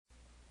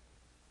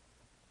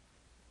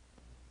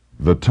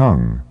The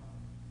tongue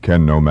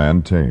can no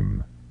man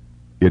tame.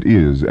 It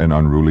is an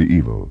unruly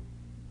evil.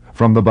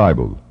 From the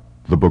Bible,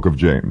 the book of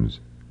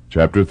James,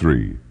 chapter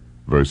 3,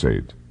 verse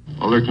 8.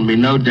 Well, there can be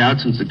no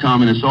doubt, since the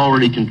communists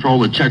already control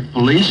the Czech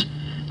police,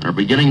 are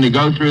beginning to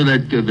go through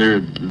that.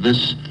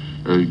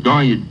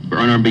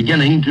 Are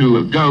beginning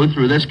to go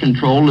through this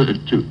control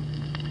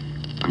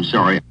I'm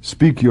sorry.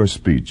 Speak your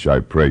speech,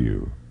 I pray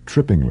you,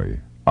 trippingly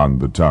on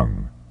the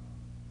tongue.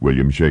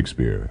 William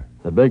Shakespeare.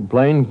 The big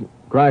plane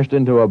crashed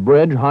into a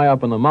bridge high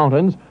up in the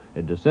mountains.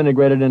 It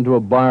disintegrated into a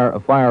ball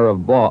of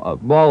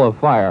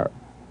fire.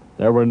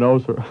 There were no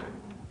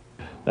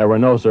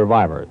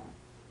survivors.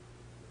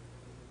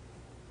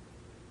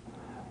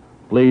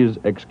 Please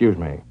excuse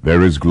me.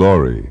 There is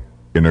glory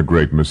in a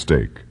great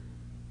mistake.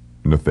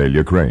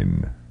 Nathalia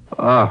Crane.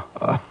 Oh,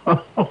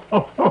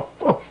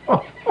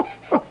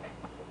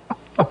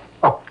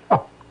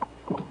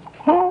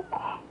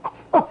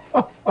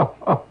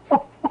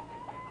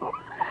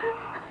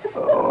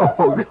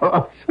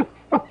 gosh.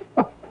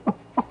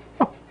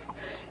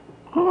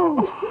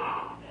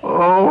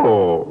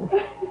 Oh.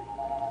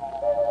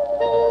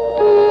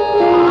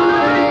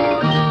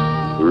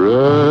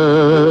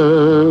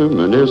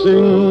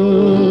 Reminiscing,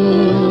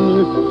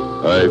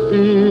 I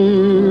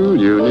feel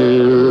you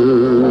near.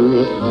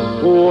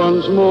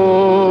 Once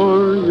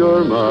more,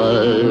 you're my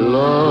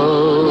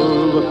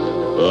love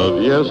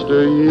of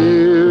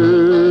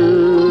yesteryear.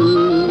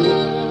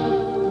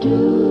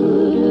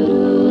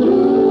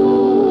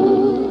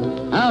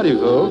 Howdy,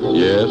 folks.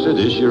 Yes, it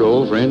is your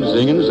old friend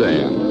Singin'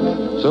 Sam.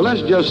 So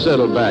let's just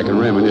settle back and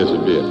reminisce a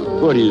bit.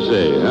 What do you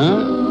say,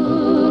 huh?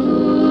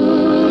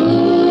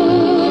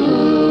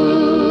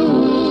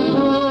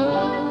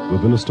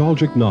 With a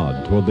nostalgic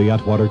nod toward the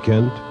Atwater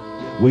Kent,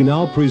 we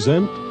now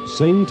present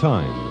Same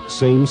Time,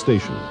 Same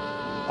Station,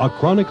 a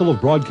chronicle of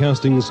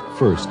broadcasting's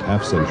first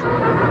half-century.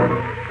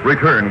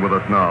 Return with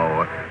us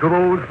now to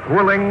those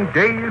thrilling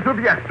days of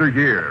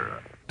yesteryear.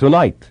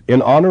 Tonight,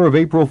 in honor of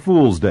April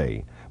Fool's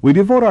Day, we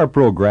devote our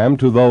program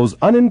to those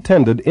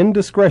unintended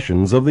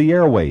indiscretions of the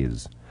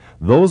airways,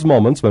 those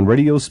moments when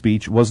radio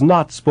speech was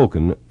not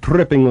spoken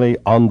trippingly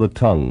on the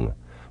tongue.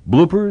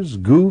 Bloopers,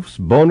 goofs,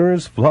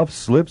 boners, fluffs,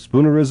 slips,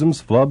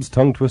 spoonerisms, flubs,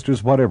 tongue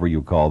twisters, whatever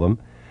you call them,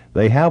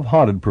 they have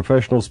haunted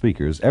professional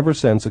speakers ever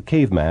since a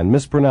caveman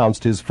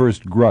mispronounced his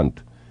first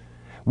grunt.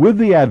 With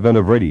the advent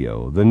of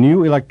radio, the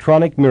new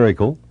electronic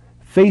miracle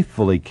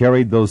faithfully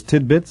carried those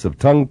tidbits of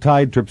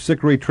tongue-tied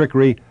terpsichore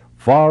trickery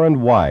far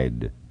and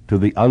wide to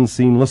the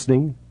unseen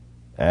listening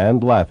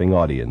and laughing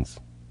audience.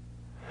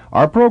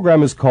 Our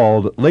program is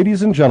called,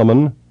 Ladies and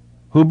Gentlemen,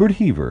 Hubert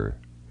Heaver.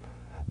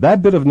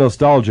 That bit of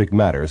nostalgic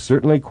matter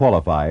certainly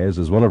qualifies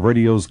as one of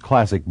radio's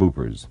classic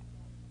bloopers.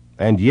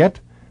 And yet,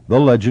 the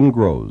legend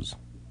grows.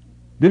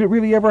 Did it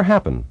really ever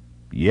happen?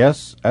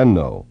 Yes and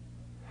no.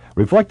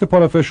 Reflect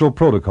upon official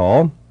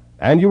protocol,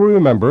 and you will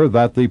remember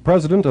that the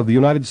President of the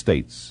United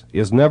States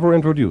is never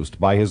introduced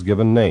by his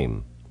given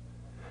name.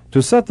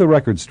 To set the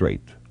record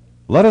straight,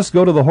 let us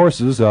go to the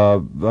horse's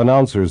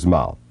announcer's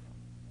mouth.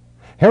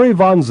 Harry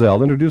Von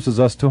Zell introduces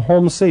us to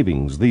home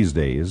savings these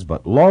days,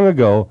 but long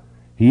ago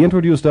he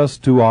introduced us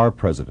to our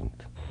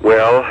president.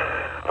 Well,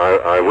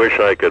 I wish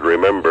I could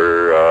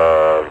remember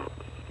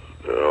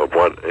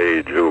what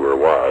age Hoover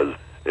was.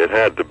 It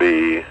had to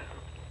be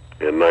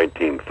in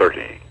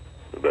 1930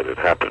 that it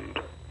happened.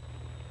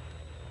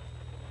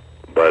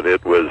 But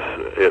it was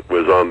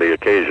on the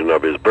occasion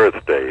of his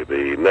birthday.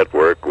 The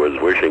network was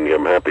wishing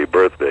him happy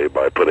birthday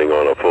by putting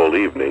on a full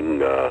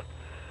evening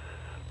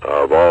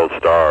of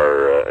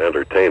all-star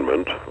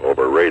entertainment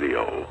over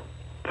radio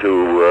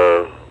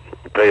to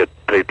pay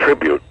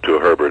tribute to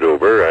Herbert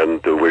Hoover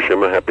and to wish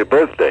him a happy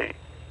birthday.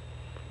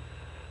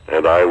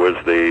 And I was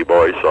the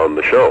voice on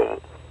the show.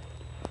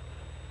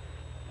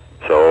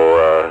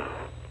 So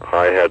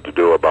I had to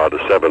do about a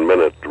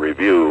 7-minute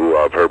review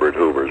of Herbert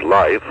Hoover's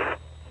life,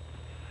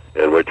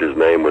 in which his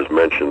name was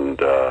mentioned,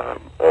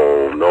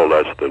 no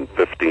less than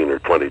 15 or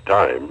 20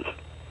 times.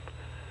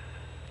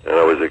 And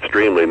I was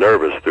extremely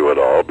nervous through it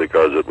all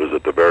because it was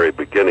at the very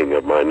beginning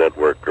of my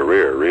network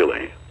career,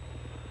 really.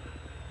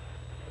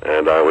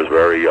 And I was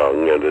very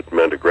young, and it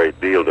meant a great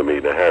deal to me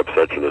to have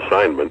such an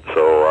assignment,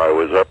 so I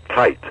was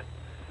uptight.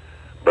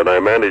 But I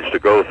managed to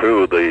go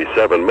through the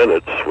 7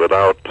 minutes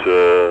without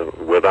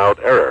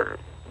error.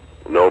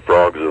 No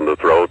frogs in the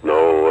throat,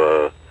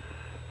 no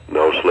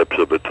slips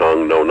of the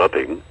tongue, no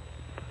nothing.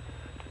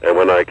 And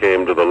when I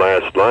came to the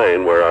last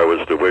line where I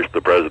was to wish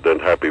the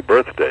president happy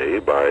birthday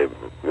by,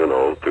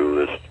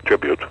 through this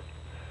tribute,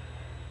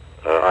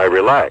 I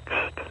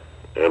relaxed.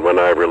 And when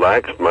I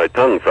relaxed, my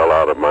tongue fell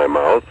out of my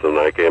mouth, and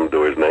I came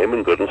to his name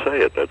and couldn't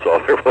say it. That's all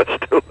there was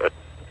to it.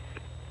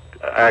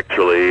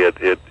 Actually,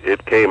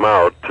 it came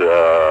out,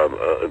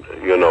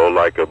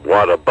 like a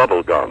wad of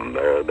bubble gum.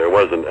 There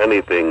wasn't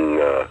anything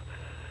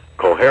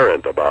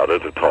coherent about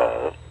it at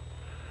all.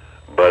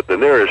 But the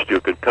nearest you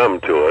could come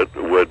to it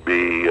would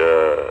be,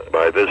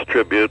 by this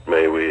tribute,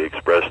 may we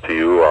express to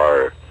you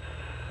our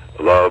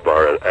love,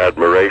 our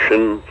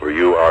admiration for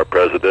you, our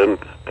president,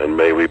 and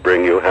may we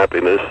bring you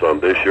happiness on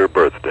this your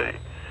birthday.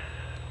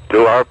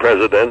 to our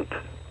president,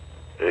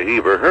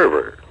 Heber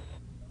Herber.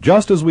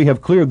 Just as we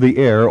have cleared the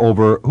air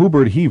over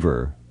Hubert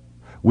Heaver,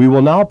 we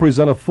will now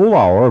present a full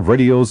hour of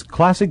radio's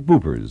classic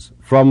bloopers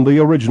from the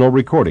original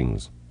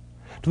recordings.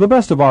 To the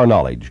best of our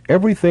knowledge,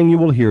 everything you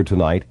will hear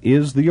tonight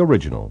is the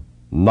original,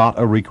 not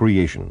a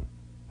recreation.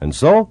 And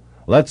so,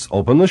 let's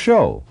open the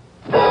show.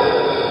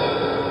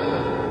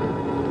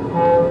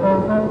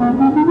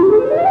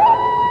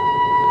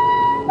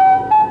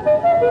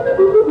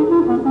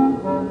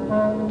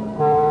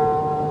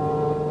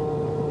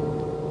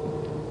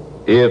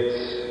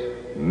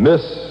 It's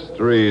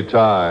mystery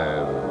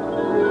time.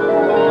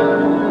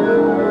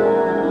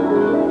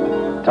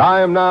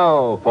 Time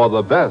now for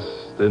the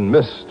best in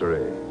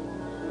mystery.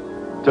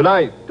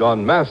 Tonight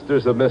on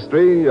Masters of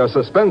Mystery, a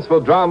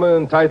suspenseful drama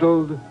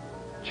entitled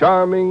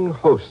Charming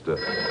Hostess.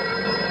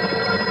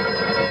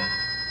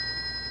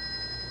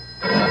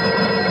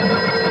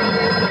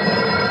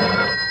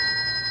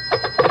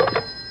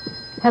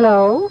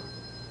 Hello?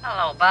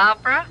 Hello,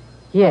 Barbara.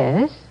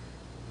 Yes?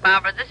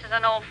 Barbara, this is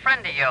an old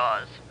friend of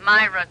yours,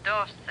 Myra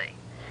Dorsey.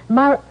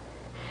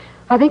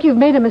 I think you've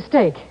made a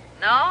mistake.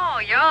 No,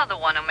 you're the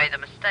one who made the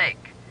mistake.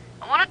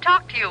 I want to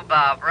talk to you,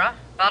 Barbara,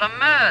 about a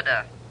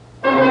murder.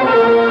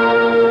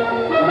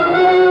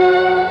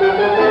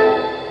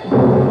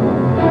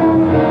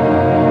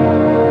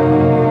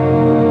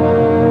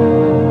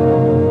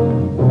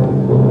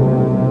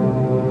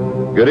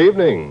 Good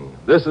evening.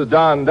 This is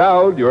Don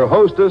Dowd, your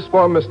hostess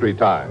for Mystery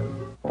Time.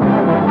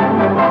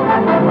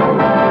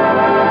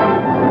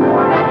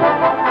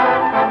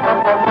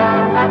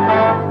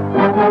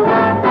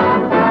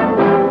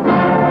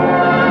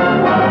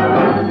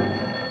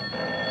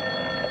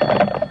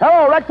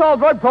 Rexall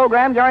Drug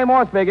Program, Jerry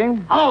Moore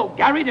speaking. Hello,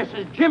 Gary, this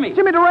is Jimmy.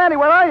 Jimmy Durante,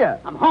 where are you?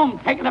 I'm home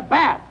taking a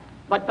bath.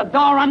 But the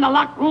door on the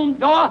locked room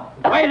door...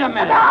 Wait a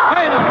minute.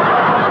 Wait a minute.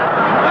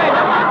 Wait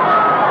a minute.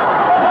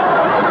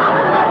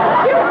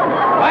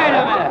 Wait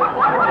a minute.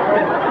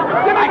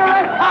 Jimmy I got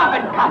Durante.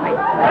 carbon copy.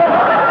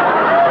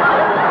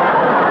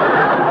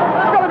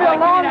 It's going to be a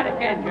long... Give me that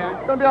again, Jerry.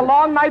 It's going to be a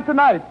long night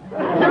tonight.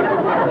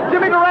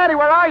 Jimmy Durante,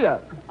 where are you?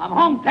 I'm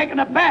home taking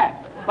a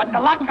bath. But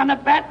the lock on the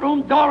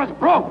bathroom door is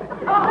broke.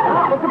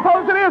 Well,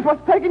 suppose it is.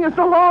 What's taking you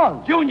so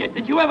long? Junior,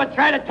 did you ever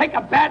try to take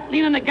a bath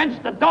leaning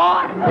against the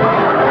door?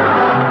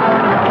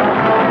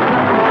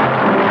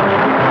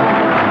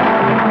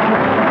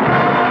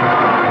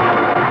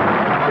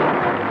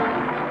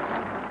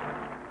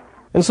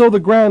 And so the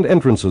grand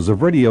entrances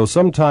of radio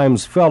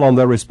sometimes fell on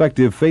their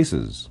respective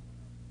faces.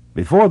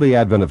 Before the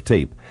advent of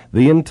tape,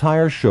 the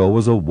entire show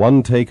was a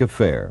one-take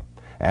affair,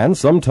 and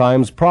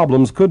sometimes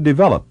problems could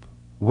develop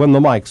when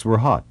the mics were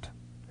hot.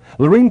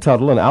 Lorene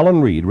Tuttle and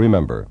Alan Reed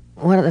remember.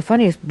 One of the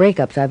funniest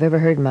breakups I've ever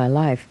heard in my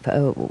life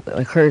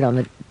occurred on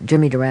the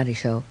Jimmy Durante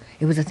show.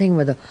 It was a thing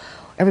where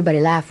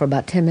everybody laughed for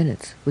about 10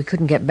 minutes. We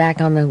couldn't get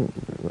back on the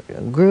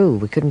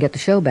groove. We couldn't get the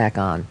show back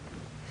on.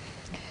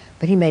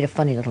 But he made a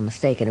funny little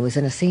mistake, and it was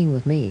in a scene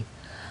with me.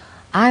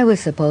 I was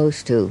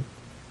supposed to...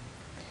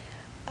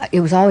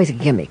 It was always a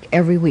gimmick.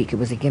 Every week it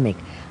was a gimmick.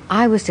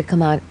 I was to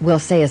come on, we'll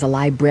say, as a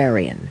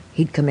librarian.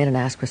 He'd come in and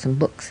ask for some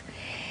books.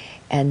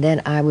 And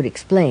then I would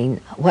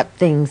explain what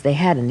things they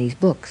had in these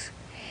books.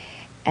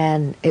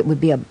 And it would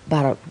be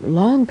about a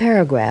long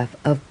paragraph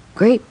of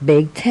great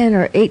big 10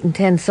 or 8 and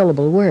 10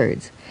 syllable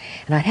words.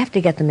 And I'd have to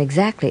get them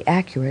exactly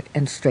accurate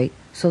and straight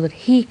so that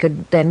he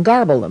could then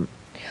garble them.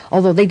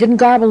 Although they didn't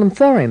garble them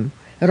for him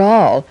at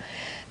all.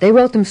 They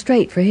wrote them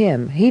straight for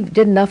him. He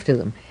did enough to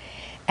them.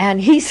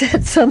 And he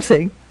said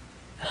something.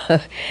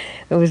 It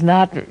was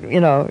not,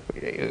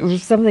 it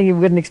was something you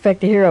wouldn't expect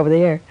to hear over the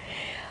air.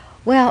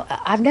 Well,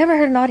 I've never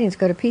heard an audience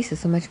go to pieces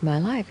so much in my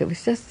life. It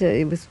was just,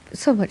 it was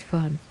so much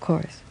fun, of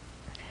course.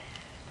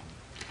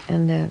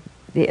 And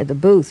the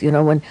booth,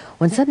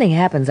 when something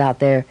happens out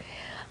there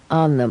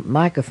on the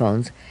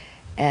microphones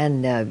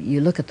and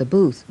you look at the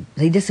booth,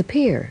 they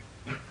disappear.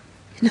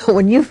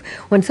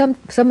 When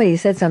somebody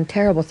said some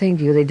terrible thing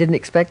to you they didn't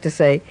expect to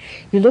say,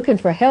 you're looking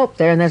for help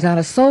there and there's not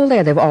a soul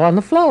there. They're all on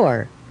the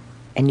floor.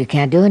 And you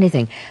can't do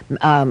anything.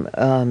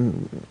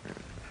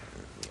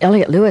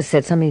 Elliot Lewis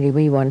said something to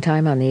me one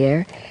time on the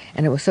air,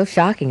 and it was so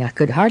shocking I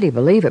could hardly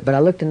believe it, but I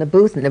looked in the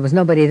booth and there was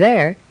nobody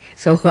there,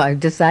 so I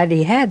decided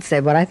he had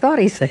said what I thought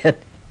he said.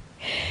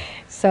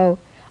 So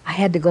I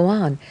had to go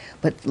on,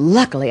 but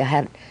luckily I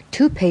had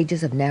 2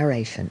 pages of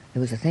narration.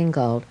 There was a thing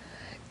called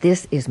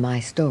This Is My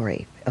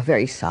Story, a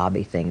very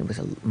sobby thing. It was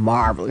a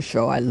marvelous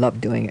show. I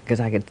loved doing it because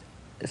I could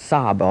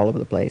sob all over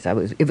the place.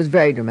 It was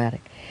very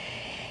dramatic.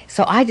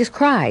 So I just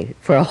cried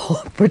for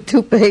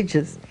 2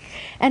 pages.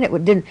 And it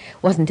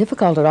wasn't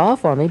difficult at all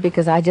for me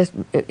because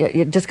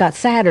it just got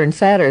sadder and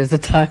sadder as the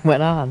time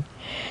went on.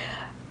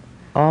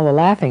 All the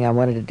laughing I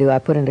wanted to do, I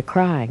put into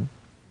crying.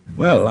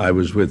 Well, I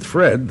was with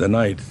Fred the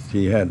night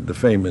he had the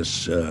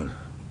famous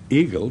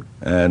eagle,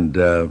 and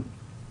the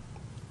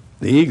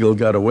eagle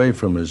got away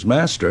from his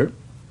master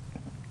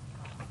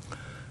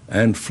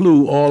and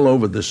flew all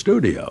over the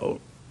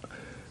studio,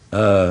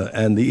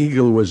 and the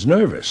eagle was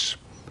nervous.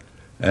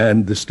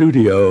 And the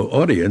studio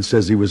audience,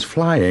 as he was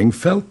flying,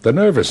 felt the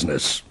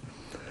nervousness.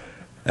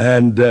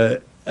 And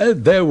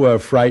there were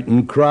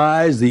frightened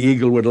cries. The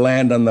eagle would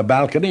land on the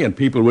balcony, and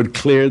people would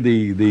clear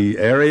the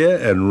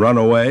area and run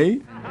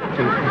away.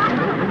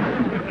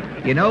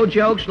 You know,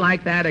 jokes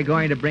like that are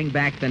going to bring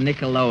back the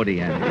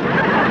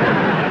Nickelodeon.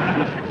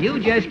 You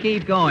just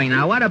keep going.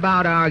 Now, what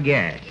about our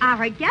guest?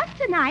 Our guest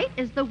tonight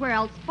is the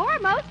world's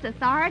foremost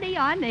authority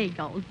on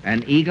eagles.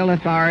 An eagle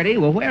authority?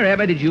 Well,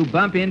 wherever did you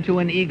bump into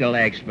an eagle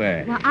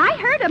expert? Well, I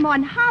heard him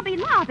on Hobby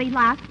Lobby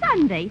last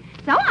Sunday,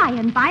 so I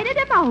invited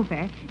him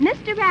over.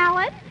 Mr.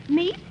 Allen,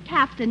 meet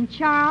Captain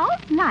Charles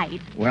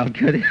Knight. Well,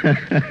 good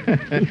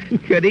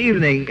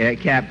evening,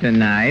 Captain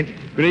Knight.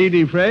 Good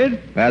evening,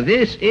 Fred. Well,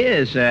 this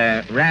is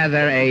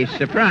rather a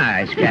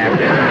surprise,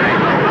 Captain.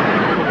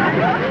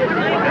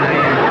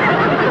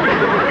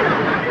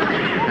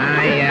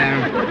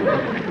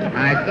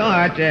 I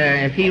thought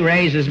if he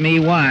raises me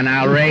one,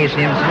 I'll raise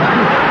him some.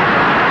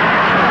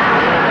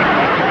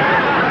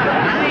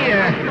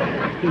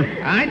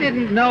 I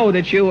didn't know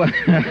that you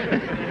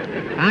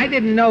I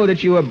didn't know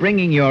that you were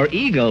bringing your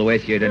eagle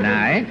with you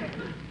tonight.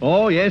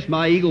 Oh, yes,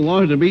 my eagle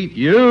wanted to meet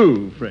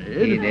you, Fred.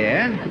 He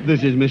did?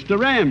 This is Mr.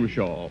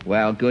 Ramshaw.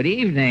 Well, good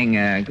evening,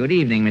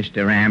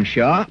 Mr.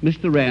 Ramshaw.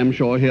 Mr.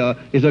 Ramshaw here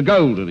is a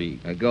golden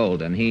eagle. A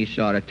golden. He's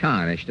sort of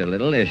tarnished a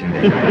little, isn't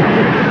he?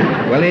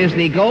 Well, is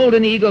the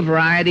golden eagle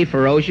variety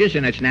ferocious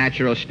in its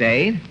natural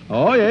state?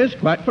 Oh, yes,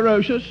 quite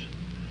ferocious.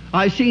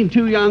 I've seen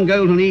two young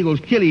golden eagles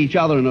kill each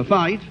other in a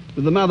fight,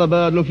 with the mother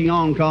bird looking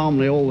on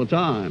calmly all the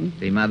time.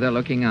 The mother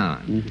looking on.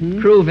 Mm-hmm.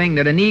 Proving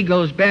that an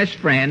eagle's best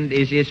friend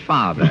is his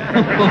father.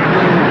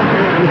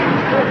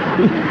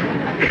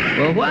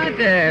 Well,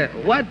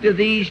 what do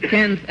these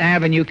 10th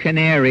Avenue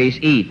canaries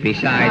eat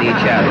beside each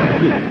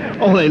other?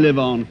 Oh, they live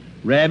on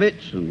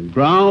rabbits and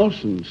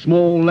grouse and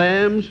small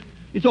lambs.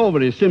 It's all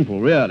very simple,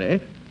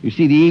 really. You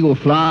see, the eagle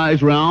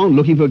flies round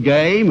looking for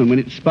game, and when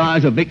it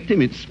spies a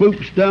victim, it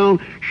swoops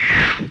down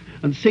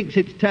and sinks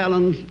its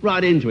talons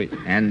right into it.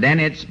 And then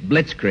it's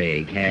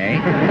blitzkrieg, hey?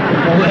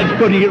 Oh, that's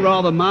putting it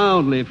rather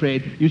mildly,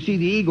 Fred. You see,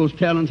 the eagle's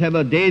talons have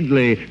a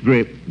deadly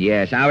grip.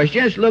 Yes, I was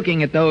just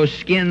looking at those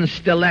skin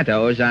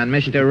stilettos on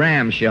Mr.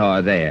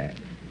 Ramshaw there.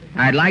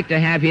 I'd like to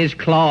have his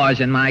claws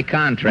in my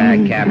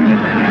contract, Captain.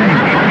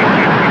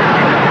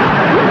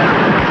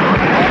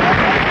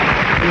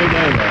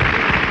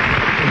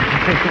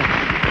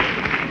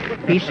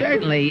 He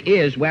certainly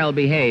is well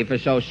behaved for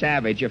so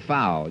savage a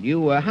fowl.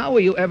 How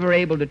were you ever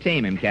able to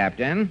tame him,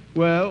 Captain?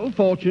 Well,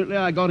 fortunately,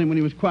 I got him when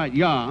he was quite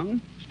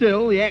young.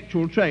 Still, the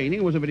actual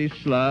training was a very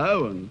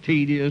slow and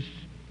tedious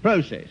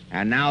process.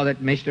 And now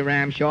that Mr.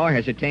 Ramshaw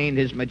has attained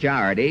his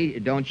majority,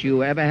 don't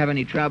you ever have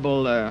any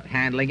trouble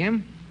handling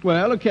him?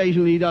 Well,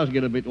 occasionally he does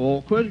get a bit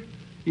awkward.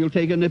 He'll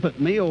take a nip at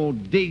me or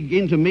dig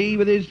into me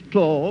with his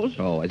claws.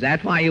 Oh, is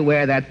that why you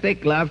wear that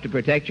thick glove to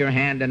protect your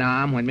hand and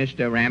arm when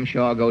Mr.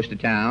 Ramshaw goes to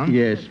town?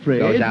 Yes, Fred.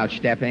 Goes out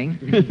stepping?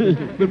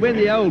 But when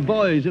the old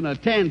boy's in a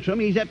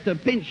tantrum, he's apt to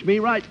pinch me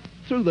right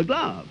through the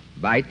glove.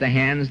 Bite the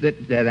hand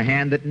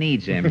that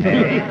needs him,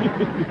 hey?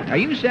 Now,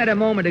 you said a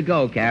moment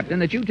ago, Captain,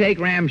 that you take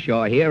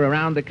Ramshaw here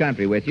around the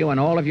country with you on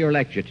all of your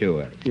lecture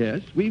tours.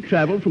 Yes, we've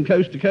traveled from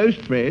coast to coast,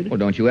 Fred. Well,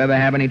 don't you ever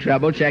have any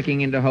trouble checking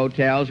into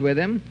hotels with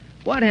him?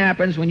 What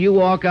happens when you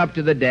walk up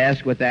to the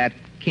desk with that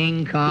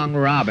King Kong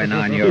robin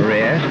on your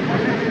wrist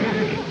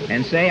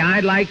and say,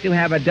 I'd like to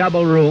have a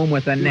double room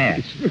with a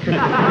nest?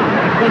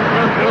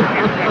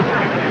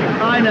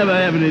 I never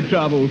have any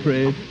trouble,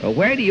 Fred. Well,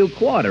 where do you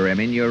quarter him?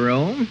 In your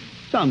room?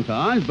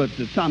 Sometimes, but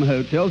at some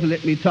hotels they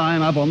let me tie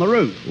him up on the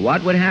roof.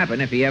 What would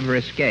happen if he ever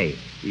escaped?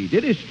 He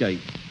did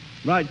escape.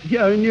 Right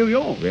here in New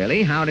York.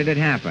 Really? How did it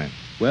happen?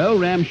 Well,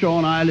 Ramshaw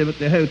and I live at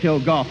the Hotel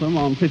Gotham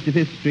on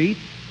 55th Street,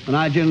 and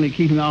I generally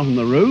keep him out on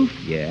the roof.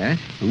 Yes?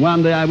 And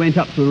one day I went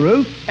up to the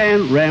roof,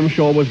 and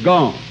Ramshaw was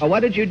gone. What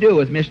did you do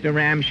with Mr.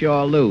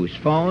 Ramshaw loose?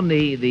 Phone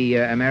the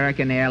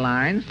American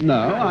Airlines? No,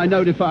 I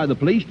notified the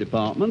police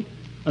department,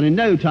 and in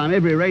no time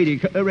every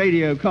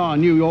radio car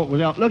in New York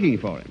was out looking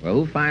for him. Well,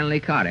 who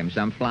finally caught him?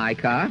 Some fly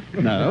cop?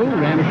 No,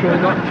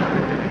 Ramshaw got...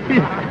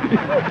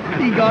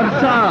 he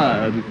got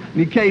tired. And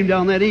he came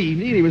down that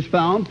evening, and he was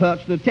found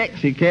perched in a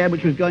taxi cab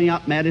which was going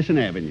up Madison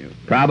Avenue.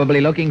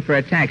 Probably looking for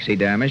a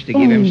taxidermist to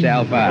give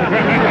himself up.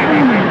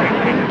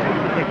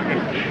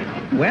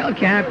 Well,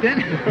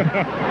 Captain...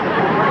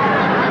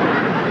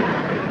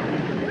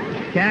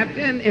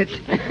 Captain, it's...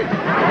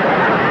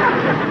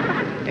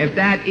 If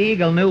that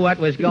eagle knew what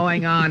was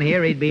going on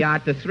here, he'd be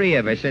out to three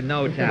of us in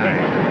no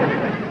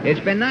time. It's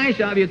been nice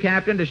of you,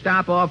 Captain, to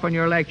stop off on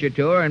your lecture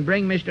tour and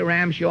bring Mr.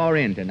 Ramshaw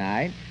in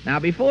tonight. Now,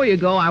 before you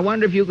go, I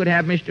wonder if you could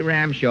have Mr.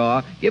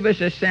 Ramshaw give us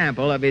a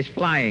sample of his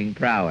flying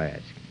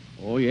prowess.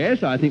 Oh,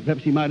 yes, I think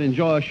perhaps he might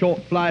enjoy a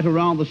short flight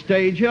around the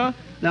stage here.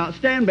 Now,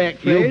 stand back,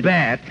 Fred. You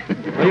bet.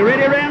 Are you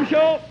ready,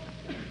 Ramshaw?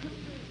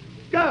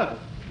 Go.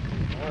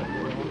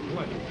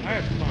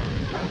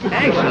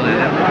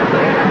 Excellent.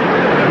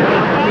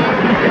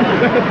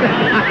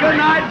 Good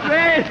night,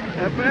 Fred.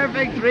 A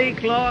perfect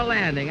three-claw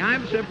landing.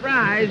 I'm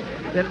surprised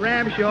that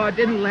Ramshaw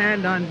didn't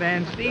land on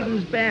Van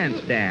Stevens'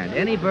 bandstand.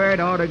 Any bird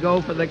ought to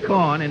go for the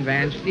corn in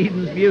Van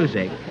Stevens'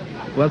 music.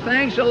 Well,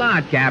 thanks a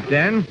lot,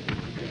 Captain.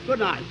 Good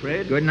night,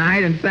 Fred. Good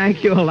night, and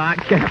thank you a lot,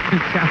 Captain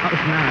Charles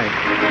Knight.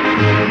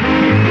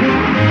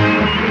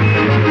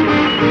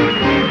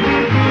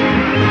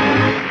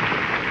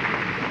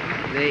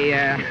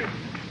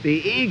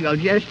 The eagle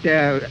just,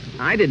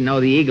 I didn't know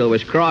the eagle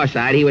was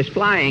cross-eyed. He was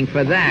flying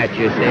for that,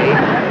 you see.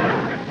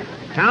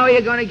 How are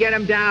you going to get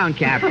him down,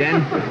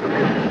 Captain?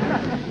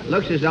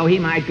 Looks as though he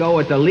might go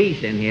with the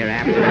leash in here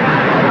after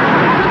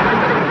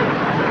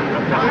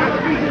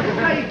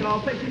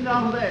I'll take him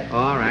down there.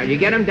 All right. You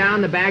get him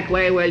down the back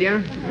way, will you?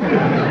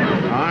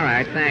 All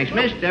right, thanks.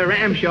 Mr.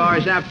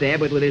 Ramshaw's up there,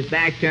 but with his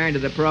back turned to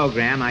the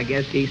program, I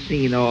guess he's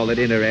seen all that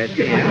interests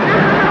him.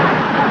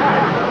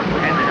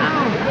 And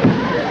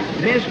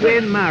now, Miss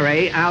Wynn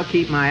Murray, I'll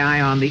keep my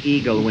eye on the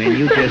eagle, Wynn.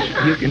 You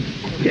can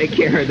take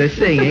care of the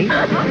singing.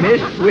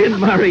 Miss Wynn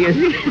Murray is...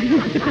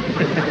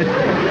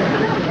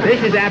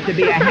 This is apt to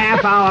be a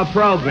half-hour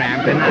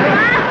program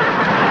tonight.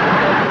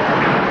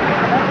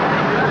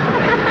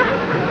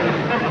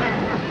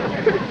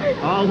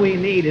 All we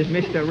need is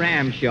Mr.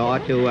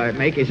 Ramshaw to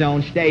make his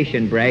own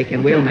station break,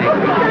 and we'll make it.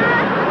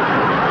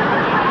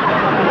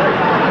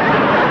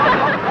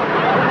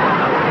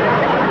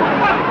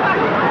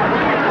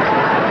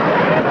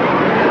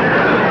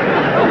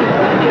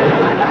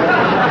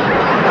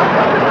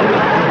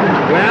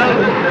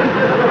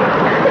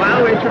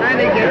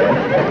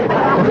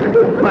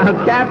 Well,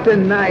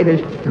 Captain Knight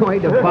is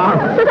going to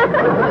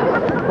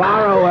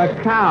borrow a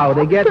cow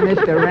to get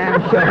Mr.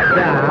 Ramshaw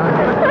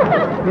down.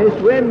 Miss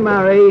Wynn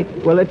Murray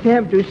will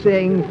attempt to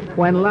sing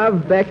When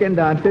Love Beckoned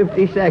on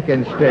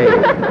 52nd Street.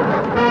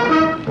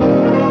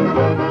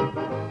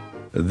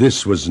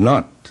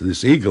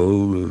 This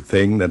eagle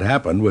thing that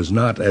happened was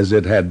not as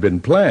it had been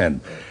planned.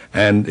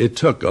 And it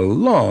took a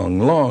long,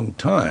 long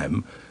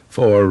time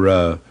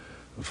for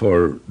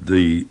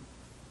the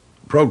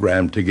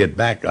program to get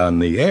back on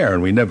the air,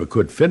 and we never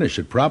could finish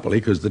it properly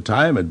because the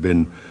time had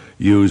been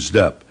used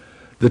up.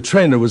 The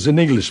trainer was an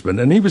Englishman,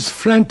 and he was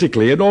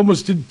frantically and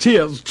almost in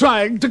tears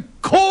trying to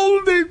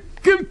call the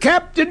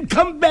captain,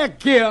 come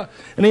back here.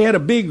 And he had a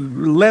big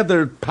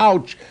leather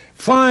pouch.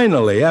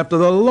 Finally, after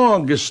the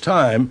longest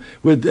time,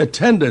 with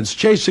attendants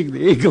chasing the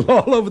eagle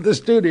all over the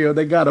studio,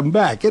 they got him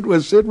back. It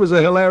was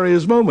a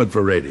hilarious moment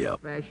for radio.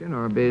 Profession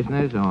or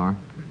business or...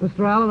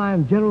 Mr. Allen, I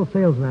am General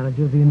Sales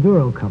Manager of the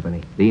Enduro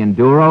Company. The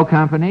Enduro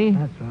Company?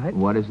 That's right.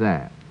 What is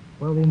that?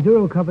 Well, the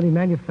Enduro Company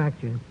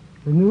manufactures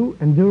the new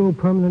Enduro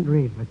permanent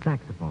reed for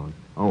saxophones.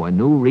 Oh, a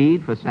new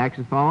reed for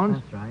saxophones?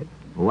 That's right.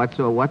 What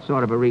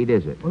sort of a reed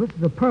is it? Well, this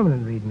is a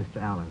permanent reed,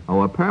 Mr. Allen.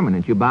 Oh, a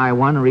permanent. You buy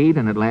one reed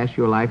and it lasts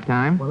your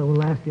lifetime? Well, it will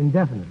last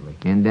indefinitely.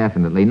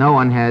 Indefinitely. No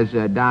one has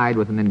died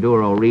with an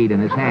Enduro reed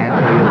in his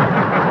hand, so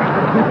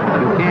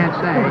you can't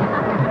say.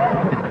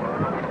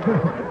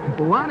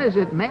 What is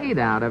it made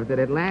out of that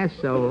it lasts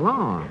so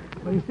long?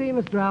 Well, you see,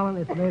 Mr. Allen,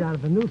 it's made out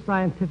of a new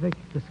scientific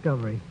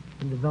discovery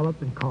and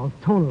developed and called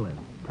tonalin.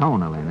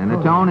 Tonalin. And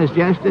the tone is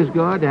just as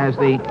good as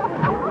the...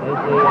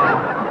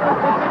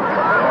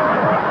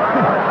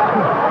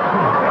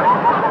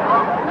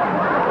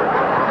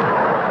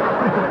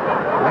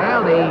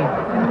 Well, the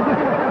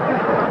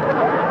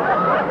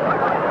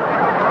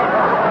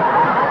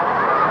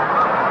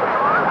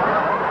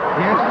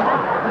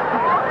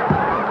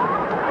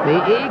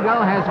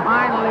eagle has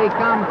finally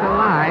come to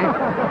life.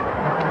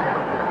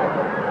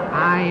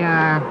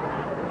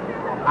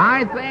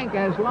 I think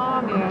as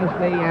long as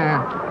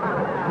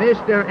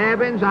Mr.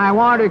 Evans, I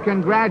want to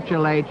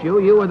congratulate you.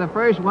 You were the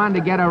first one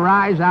to get a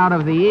rise out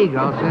of the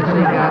eagle since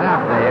he got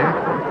up there.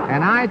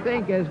 And I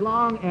think as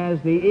long as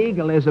the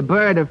eagle is a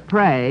bird of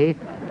prey,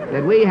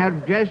 that we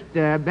have just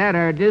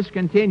better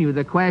discontinue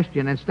the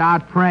question and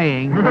start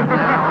praying from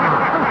now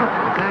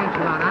on. Thanks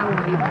a lot. I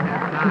won't even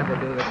have time to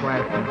do the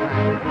question.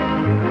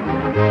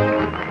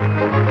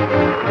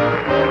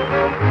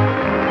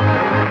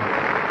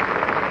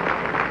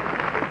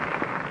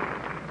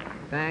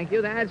 Thank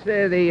you. That's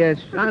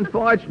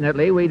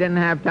unfortunately, we didn't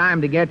have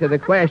time to get to the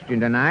question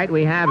tonight.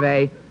 We have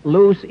a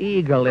loose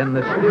eagle in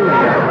the studio.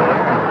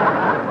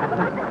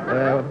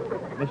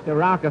 Mr.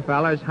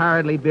 Rockefeller's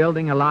hurriedly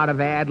building a lot of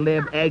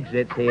ad-lib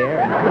exits here.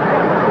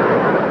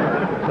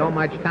 So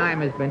much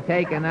time has been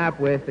taken up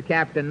with the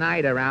Captain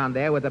Knight around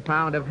there with a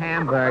pound of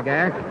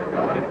hamburger.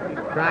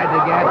 Tried to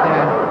get...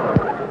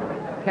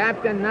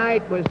 Captain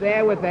Knight was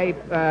there with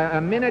a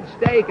minute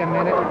steak a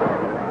minute...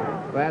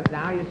 Well,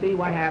 now you see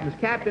what happens.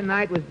 Captain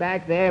Knight was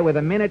back there with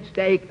a minute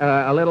steak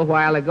a little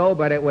while ago,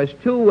 but it was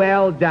too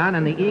well done,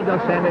 and the eagle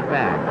sent it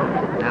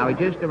back. Now, he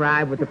just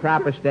arrived with the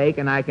proper steak,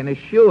 and I can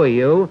assure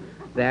you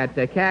that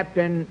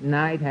Captain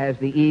Knight has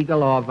the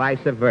eagle or vice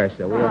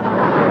versa.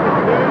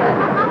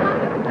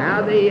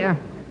 Now,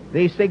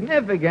 the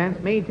significance,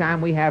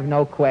 meantime, we have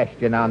no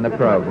question on the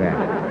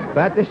program.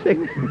 But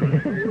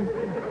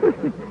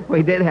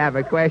we did have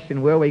a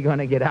question, were we going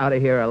to get out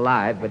of here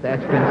alive, but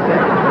that's been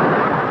said.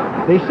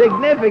 The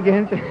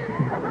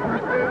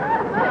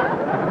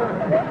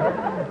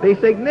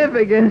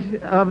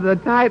significance of the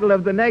title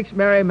of the next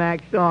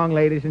Merrimack song,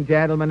 ladies and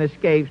gentlemen,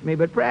 escapes me,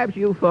 but perhaps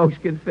you folks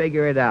can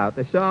figure it out.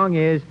 The song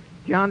is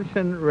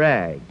Johnson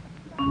Rag.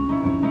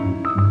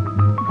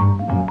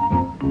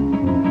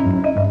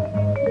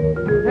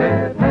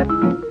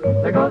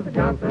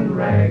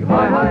 rag,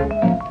 hoy, hoy.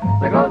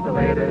 There goes the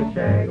latest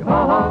shag,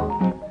 ho,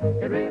 ho.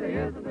 It really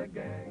isn't a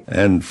gang.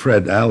 And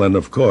Fred Allen,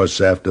 of course,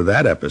 after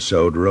that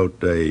episode,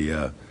 wrote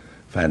a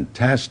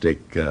fantastic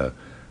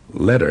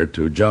letter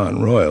to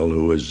John Royal,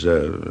 who was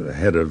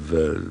head of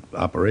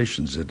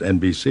operations at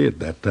NBC at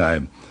that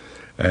time.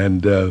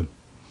 And the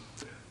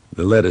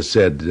letter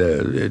said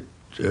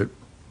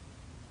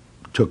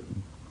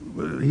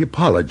he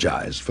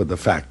apologized for the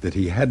fact that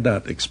he had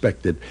not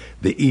expected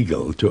the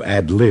Eagle to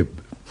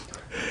ad-lib.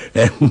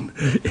 And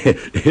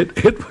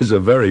it was a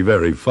very,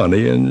 very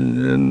funny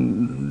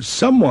and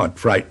somewhat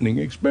frightening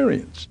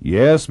experience.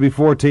 Yes,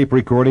 before tape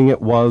recording,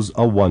 it was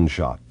a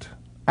one-shot.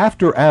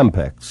 After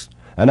Ampex,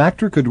 an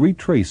actor could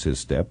retrace his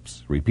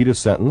steps, repeat a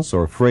sentence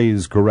or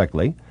phrase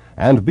correctly,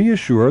 and be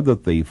assured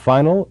that the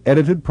final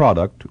edited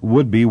product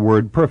would be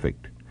word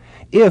perfect,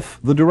 if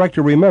the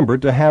director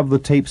remembered to have the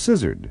tape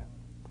scissored.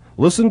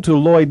 Listen to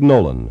Lloyd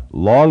Nolan,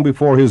 long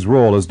before his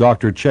role as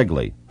Dr.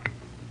 Chegley.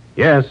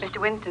 Yes? Mr.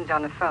 Winston's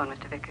on the phone,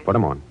 Mr. Vickers. Put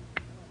him on.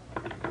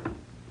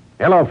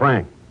 Hello,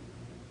 Frank.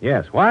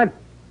 Yes, what?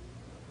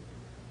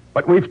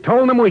 But we've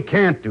told them we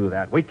can't do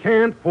that. We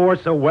can't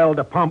force a well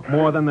to pump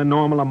more than the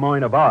normal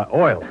amount of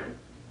oil.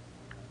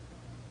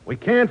 We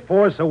can't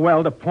force a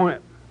well to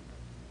point...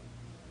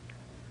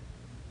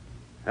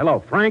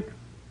 Hello, Frank?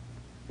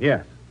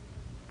 Yes.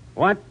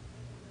 What?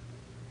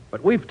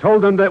 But we've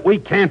told them that we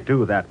can't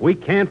do that. We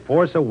can't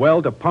force a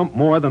well to pump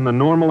more than the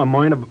normal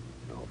amount of...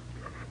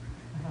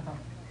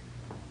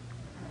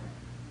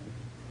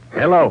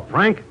 Hello,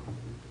 Frank?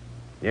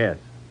 Yes.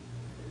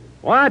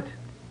 What?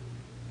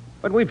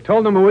 But we've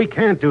told them we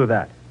can't do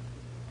that.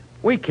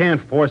 We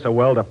can't force a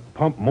well to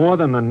pump more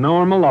than the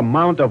normal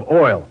amount of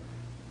oil.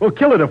 We'll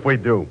kill it if we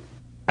do.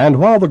 And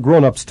while the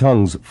grown-ups'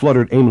 tongues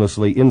fluttered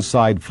aimlessly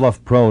inside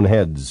fluff-prone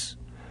heads,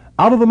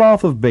 out of the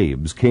mouth of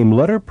babes came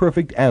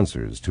letter-perfect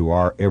answers to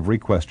our every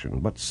question.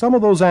 But some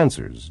of those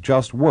answers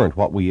just weren't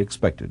what we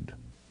expected.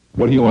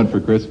 What do you want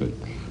for Christmas?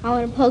 I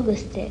want a pogo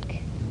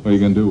stick. What are you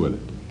going to do with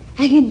it?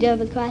 I can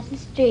jump across the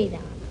street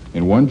on.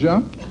 In one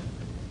jump?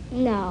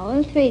 No,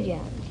 in 3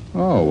 jumps.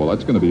 Oh, well,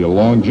 that's going to be a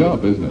long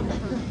jump, isn't it?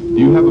 Do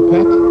you have a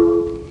pet?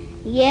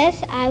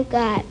 Yes, I've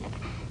got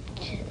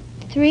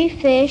 3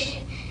 fish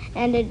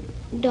and a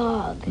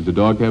dog. Does the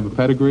dog have a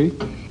pedigree?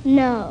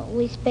 No,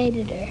 we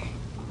spaded her.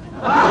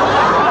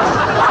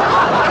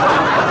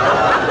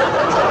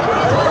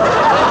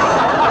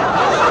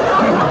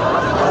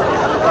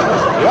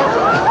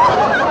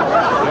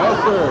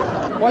 Yes,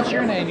 sir. What's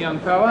your name, young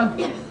fella?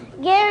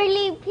 Gary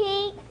Lee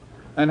Peak.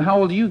 And how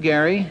old are you,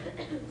 Gary?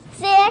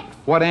 6.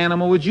 What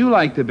animal would you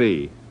like to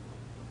be?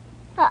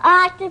 An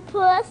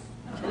octopus.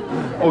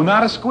 Oh,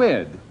 not a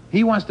squid.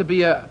 He wants to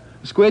be a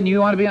squid, and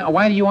you want to be...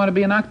 Why do you want to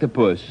be an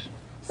octopus?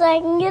 So I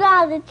can get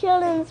all the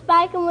children and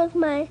spike them with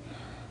my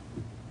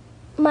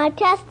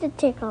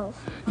testicles.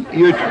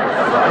 Your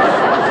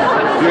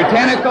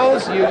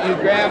tentacles, you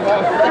grab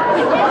all...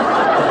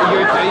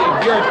 Your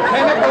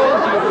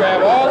tentacles, you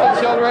grab all the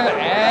children,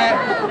 and...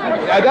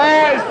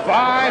 that's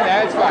fine,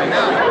 that's fine.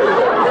 Now,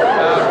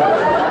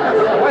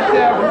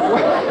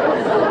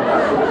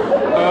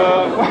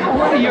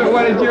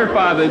 what does your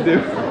father do?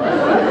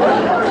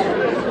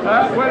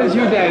 What does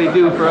your daddy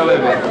do for a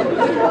living?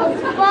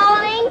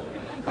 Bowling,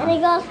 and he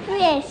goes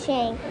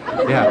fishing.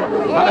 Yeah.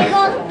 And he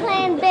goes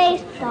playing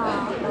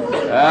baseball.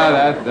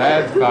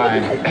 That's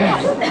fine.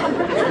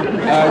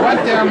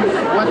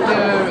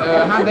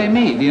 How'd they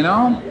meet, do you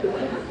know?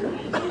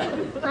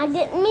 I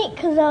didn't meet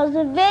because I was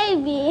a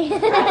baby.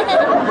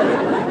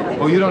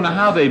 Oh, you don't know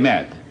how they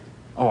met?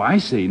 Oh, I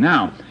see.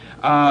 Now,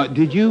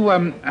 did you,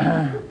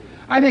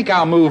 I think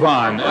I'll move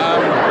on.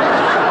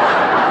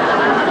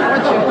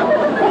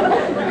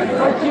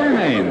 What's your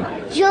name?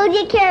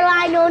 Julia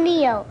Caroline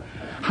O'Neill.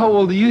 How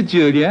old are you,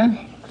 Julia?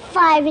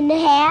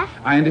 5.5.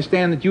 I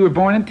understand that you were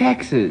born in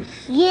Texas.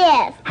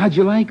 Yes. How'd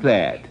you like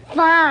that?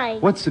 Fine.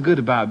 What's so good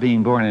about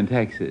being born in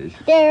Texas?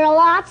 There are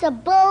lots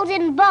of bulls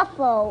and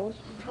buffaloes.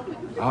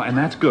 Oh, and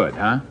that's good,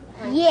 huh?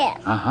 Yes.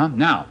 Uh-huh.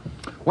 Now,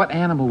 what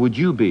animal would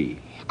you be?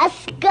 A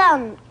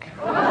skunk.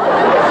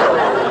 Oh,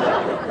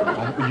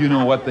 you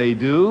know what they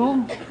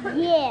do?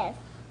 Yes.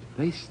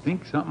 They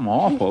stink something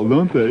awful,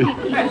 don't they?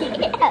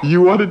 Yes.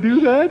 You want to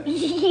do that?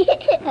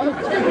 Yes.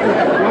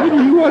 Why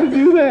do you want to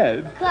do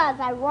that? Because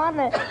I want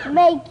to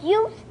make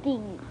you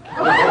stink.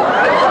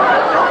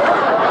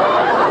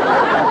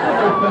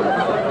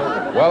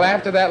 Well,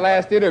 after that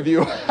last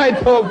interview, I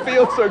don't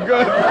feel so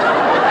good.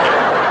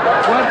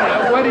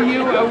 What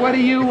do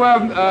you,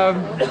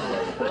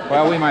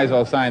 well, we might as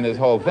well sign this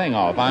whole thing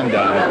off. I'm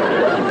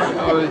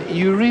done.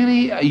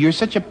 You're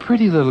such a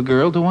pretty little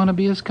girl to want to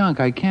be a skunk.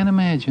 I can't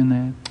imagine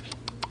that.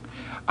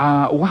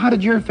 Well, how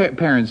did your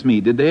parents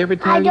meet? Did they ever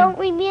tell you? I don't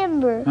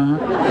remember.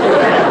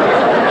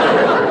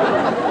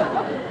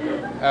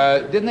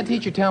 Didn't the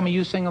teacher tell me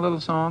you sing a little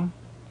song?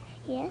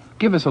 Yes.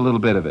 Give us a little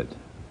bit of it.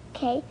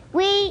 Okay.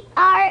 We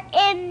are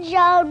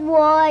Injun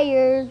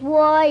warriors,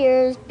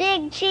 warriors,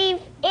 big chief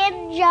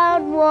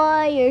Injun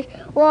warriors,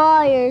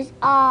 warriors,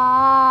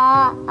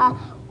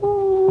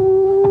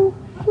 ooh,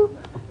 ooh.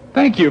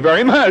 Thank you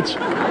very much.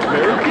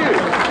 Very cute.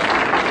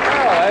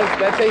 Well,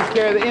 that takes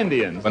care of the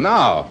Indians. But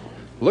now,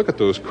 look at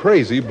those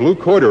crazy blue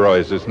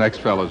corduroys this next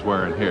fella's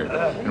wearing here.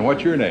 And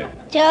what's your name?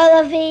 Joe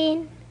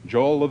Levine,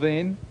 Joel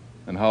Levine?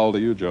 And how old are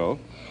you, Joe?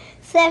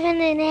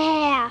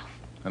 7.5.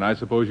 And I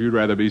suppose you'd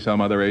rather be some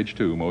other age,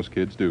 too. Most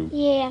kids do.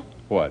 Yeah,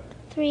 What?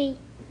 3.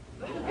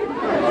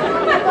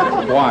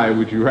 Why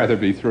would you rather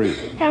be 3? I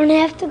don't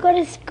have to go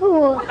to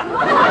school.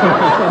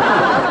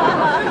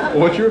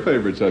 What's your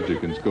favorite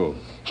subject in school?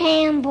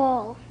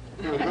 Handball.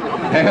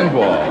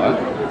 Handball,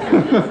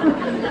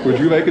 huh? Would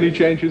you make any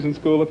changes in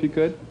school if you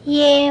could?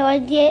 Yeah,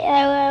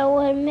 I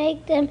would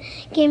make them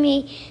give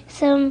me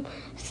some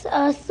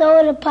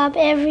soda pop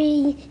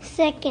every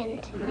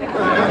second.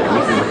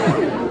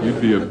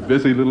 You'd be a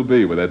busy little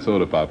bee with that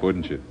soda pop,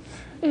 wouldn't you?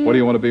 What do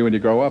you want to be when you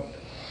grow up?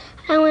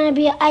 I want to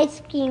be an ice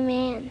cream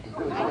man.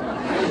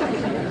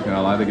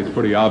 Well, I think it's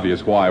pretty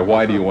obvious why.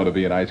 Why do you want to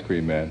be an ice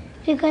cream man?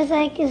 Because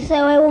so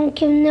I won't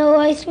give no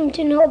ice cream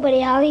to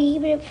nobody. I'll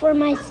eat it for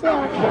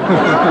myself.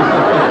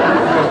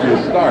 You're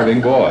a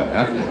starving boy,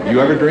 huh? You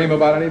ever dream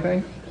about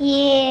anything?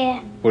 Yeah,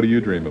 What do you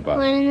dream about?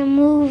 one of the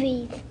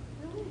movies.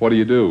 What do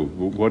you do?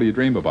 What do you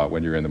dream about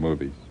when you're in the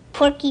movies?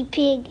 Porky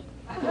Pig.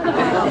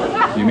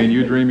 You mean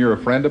you dream you're a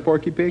friend of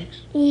Porky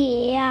Pig's?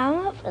 Yeah,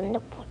 I'm a friend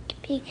of Porky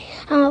Pig.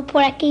 I'm a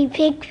Porky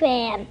Pig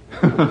fan.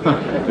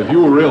 If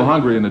you were real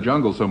hungry in the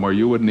jungle somewhere,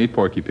 you wouldn't eat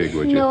Porky Pig,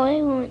 would you? No,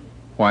 I won't.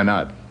 Why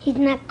not? He's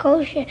not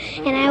kosher,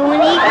 and I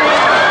won't eat my...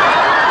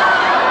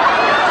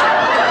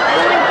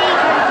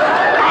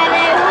 I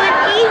won't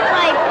eat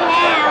my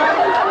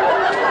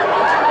pal.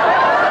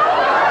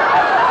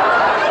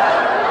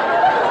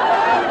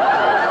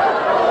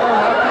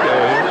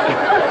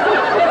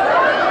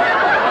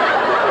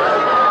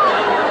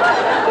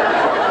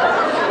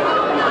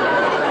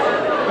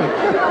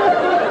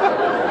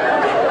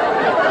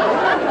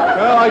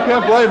 Well, I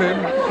can't blame him.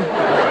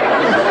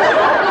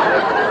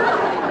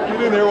 You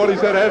didn't hear what he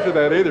said after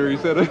that either. He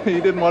said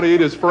he didn't want to eat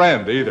his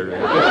friend either.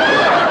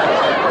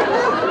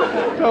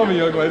 Tell me,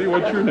 young lady,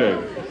 what's your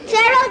name?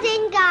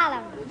 Geraldine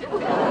Gollum.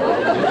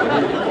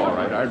 All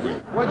right, I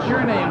read. What's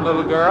your name,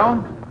 little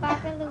girl?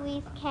 Barbara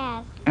Louise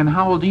Cass, And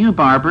how old are you,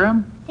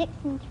 Barbara? 6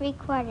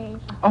 3/4.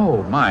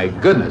 Oh, my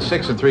goodness,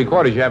 6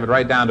 3/4. You have it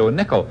right down to a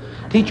nickel.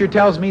 Teacher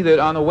tells me that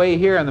on the way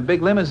here in the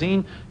big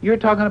limousine, you're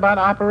talking about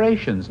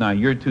operations. Now,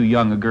 you're too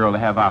young a girl to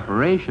have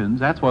operations.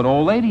 That's what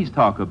old ladies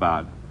talk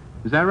about.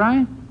 Is that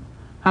right?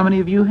 How many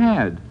have you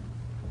had?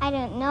 I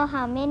don't know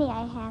how many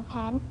I have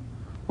had.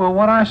 Well,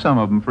 what are some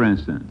of them, for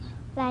instance?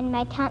 I had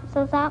my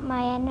tonsils out,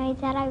 my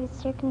adenoids out, I was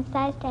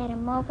circumcised, I had a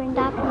mole burned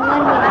off, and 1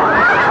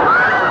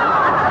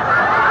 week.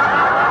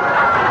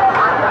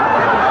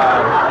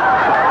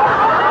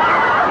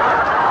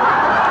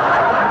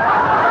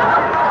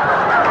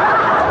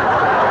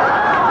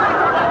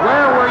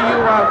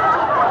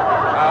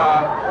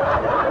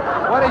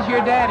 What does your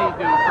daddy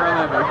do for a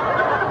living?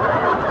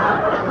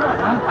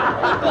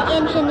 He's an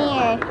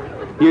engineer.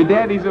 Your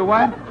daddy's a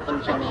what?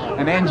 Engineer.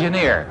 An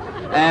engineer.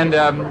 And,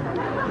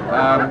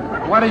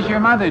 what does your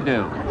mother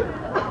do?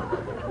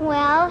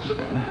 Well,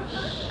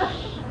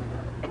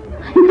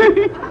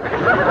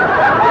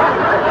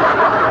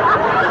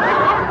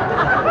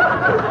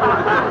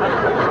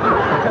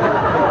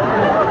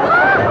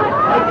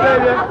 I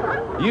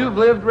tell you, you've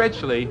lived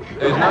richly.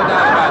 There's no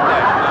doubt about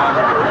that.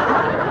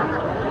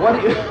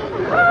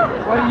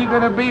 What are you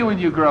going to be when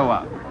you grow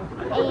up?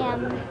 a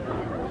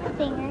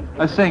singer.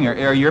 A singer.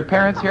 Are your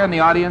parents here in the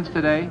audience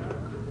today?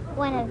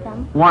 One of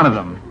them. One of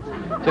them.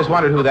 Just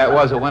wondered who that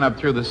was that went up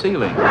through the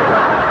ceiling. They're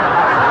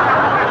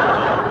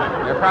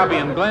probably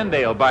in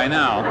Glendale by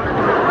now.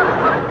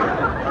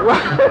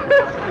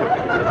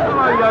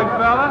 Hello, young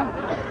fella.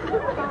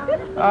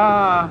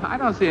 I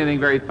don't see anything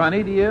very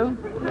funny, do you?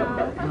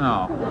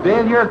 No.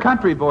 Ben, you're a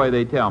country boy,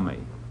 they tell me.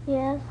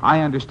 Yes.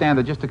 I understand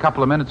that just a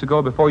couple of minutes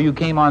ago, before you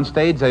came on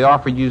stage, they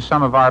offered you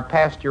some of our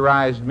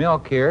pasteurized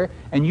milk here,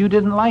 and you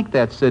didn't like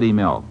that city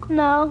milk.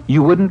 No,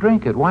 You wouldn't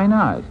drink it. Why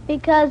not?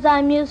 because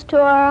I'm used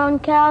to our own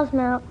cow's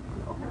milk.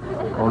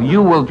 Oh,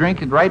 you will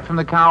drink it right from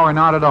the cow or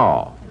not at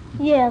all.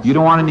 Yes. You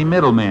don't want any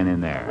middlemen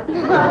in there. Do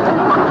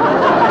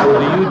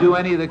you do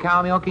any of the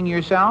cow milking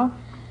yourself?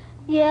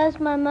 Yes,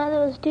 my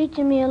mother was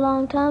teaching me a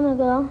long time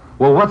ago.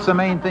 Well, what's the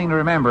main thing to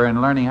remember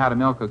in learning how to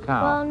milk a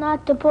cow? Well,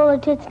 not to pull her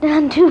tits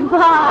down too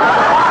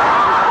far.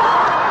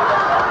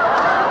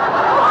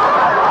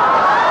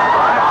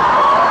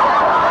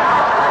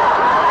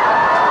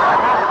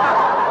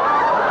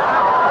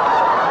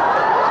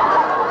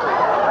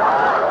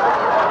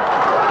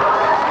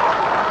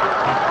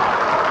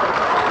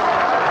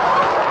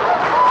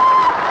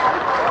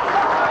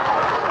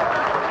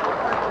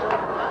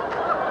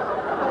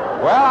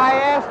 Well, I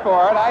asked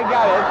for it. I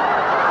got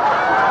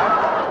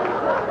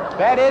it.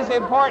 That is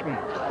important.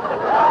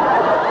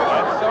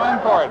 That's so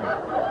important.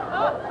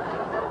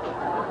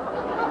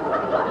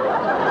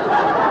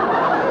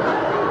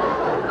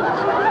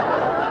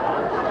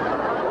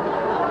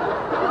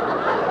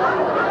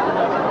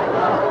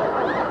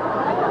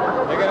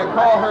 They're going to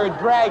call her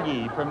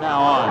Draggy from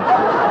now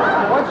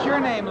on. What's your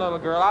name, little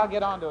girl? I'll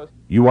get on to it.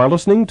 You are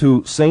listening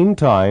to Same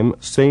Time,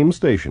 Same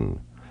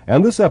Station.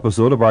 And this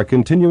episode of our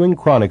continuing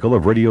chronicle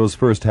of radio's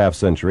first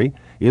half-century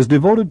is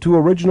devoted to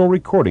original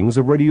recordings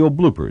of radio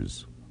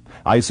bloopers.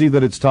 I see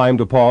that it's time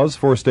to pause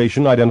for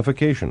station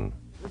identification.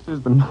 This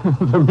is the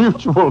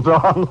Mutual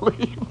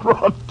Darnley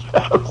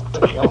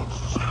Broadcasting.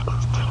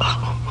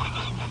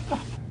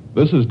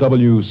 This is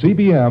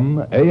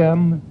WCBM,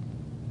 AM,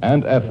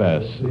 and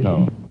FS.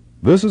 No.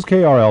 This is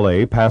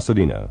KRLA,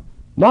 Pasadena.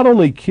 Not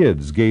only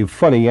kids gave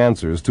funny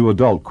answers to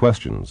adult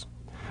questions.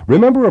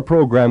 Remember a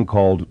program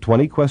called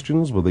 20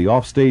 Questions with the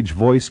offstage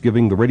voice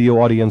giving the radio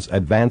audience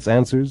advance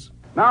answers?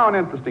 Now an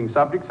interesting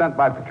subject sent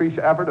by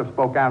Patricia Everett of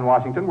Spokane,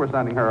 Washington. We're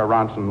sending her a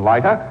Ronson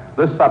lighter.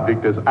 This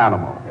subject is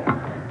animal.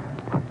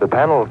 The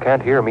panel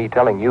can't hear me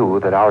telling you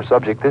that our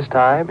subject this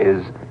time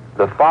is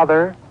the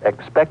father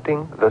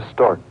expecting the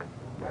stork.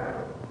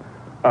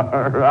 All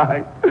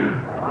right.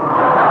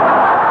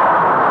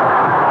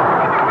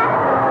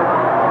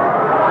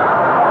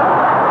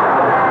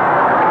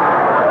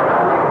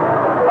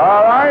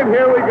 All right,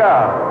 here we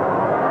go.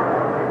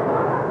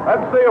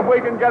 Let's see if we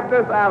can get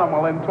this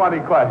animal in 20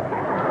 questions.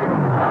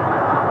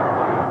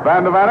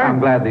 Van der Venner? I'm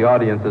glad the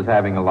audience is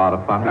having a lot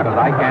of fun because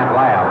I can't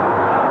laugh.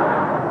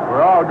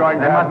 We're all going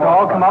to They have must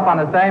all come up on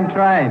the same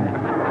train.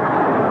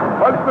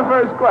 What's the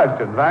first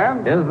question,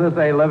 Van? Is this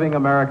a living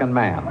American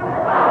man?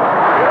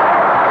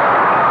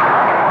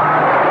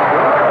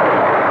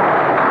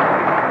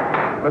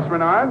 Miss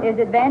Renard? Is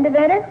it Van der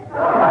Vetter?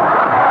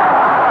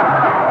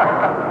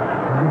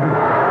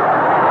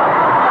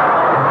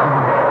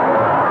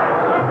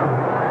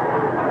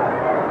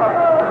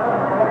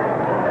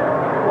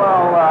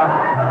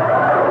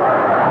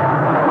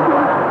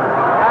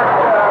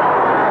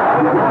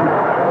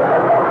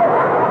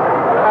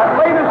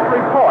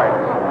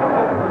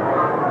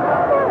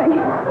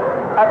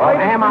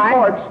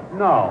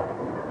 No.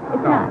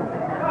 It's not.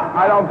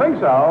 I don't think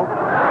so. All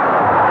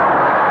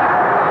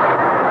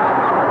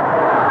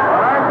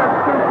right,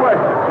 that's two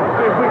questions. Let's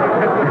see if we can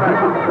get this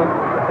answer.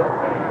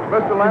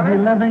 Mr. Leonard? Is he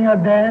living or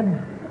dead?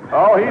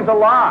 Oh, he's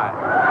alive.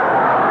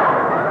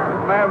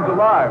 This man's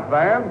alive,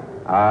 Van.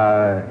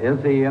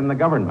 Is he in the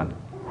government?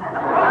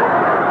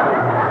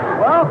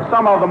 Well,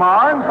 some of them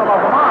are and some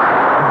of them aren't.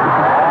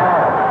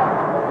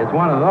 Oh, it's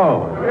one of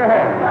those.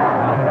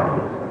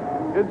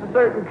 Yeah. It's a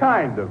certain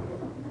kind of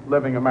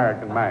living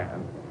American man.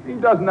 He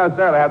doesn't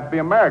necessarily have to be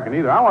American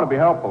either. I want to be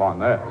helpful on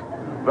this.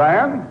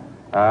 Van?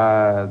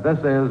 This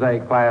is a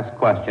class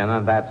question,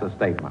 and that's a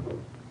statement.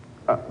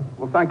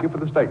 Well, thank you for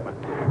the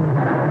statement.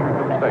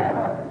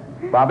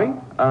 Bobby?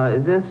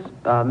 Is this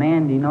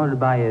man denoted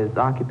by his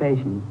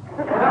occupation?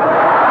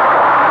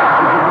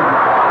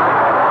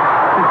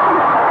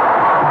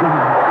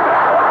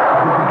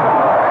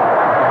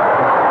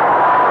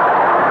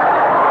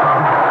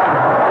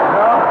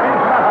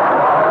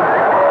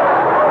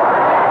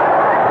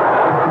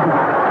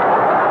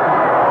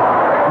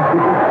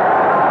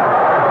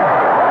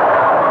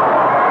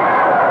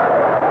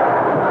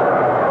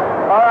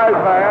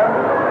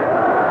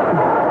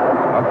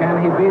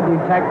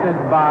 Detected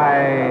by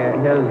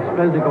his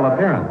physical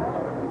appearance.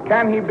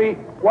 Can he be...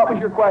 What was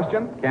your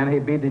question? Can he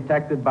be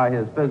detected by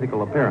his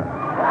physical appearance?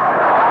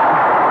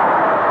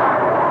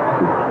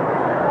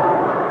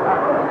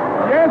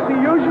 Yes, he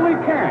usually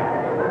can.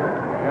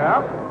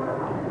 Yeah.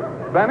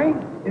 Benny?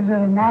 Is it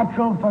a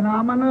natural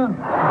phenomenon?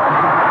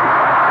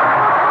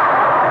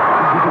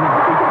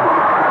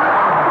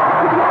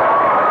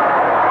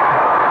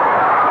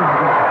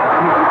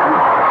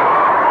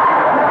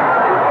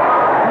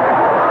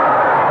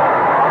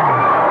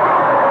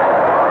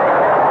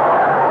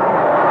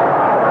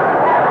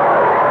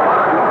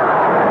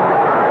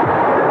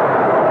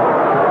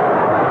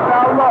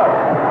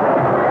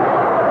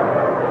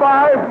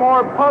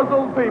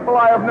 Puzzled people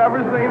I have never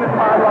seen in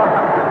my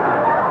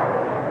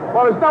life.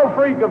 Well, it's no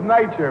freak of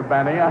nature,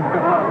 Benny.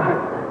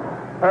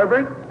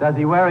 Herbert? Does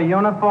he wear a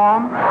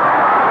uniform?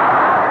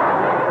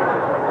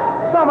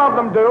 Some of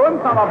them do,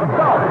 and some of them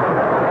don't.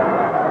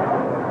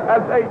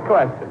 That's 8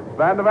 questions.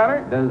 Van der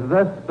Venner?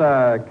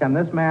 Can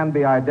this man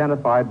be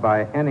identified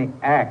by any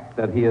act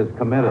that he has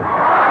committed?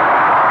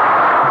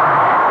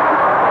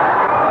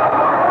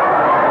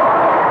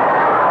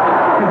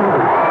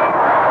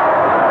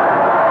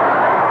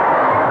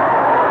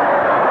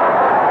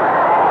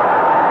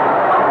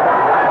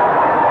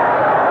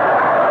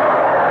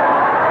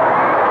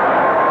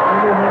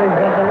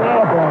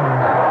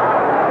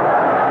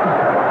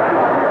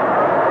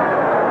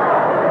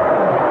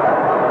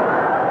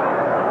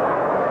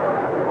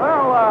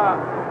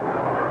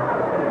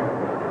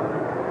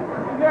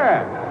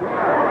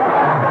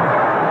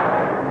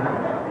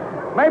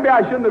 Maybe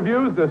I shouldn't have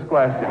used this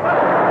question.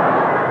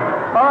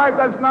 All right,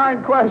 that's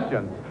 9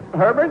 questions.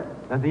 Herbert?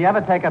 Does he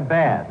ever take a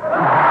bath?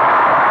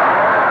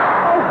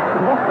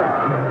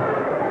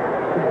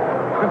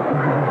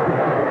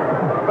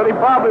 But he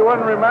probably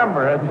wouldn't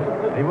remember it.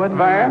 He wouldn't.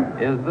 Van?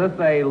 Is this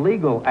a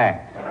legal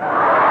act?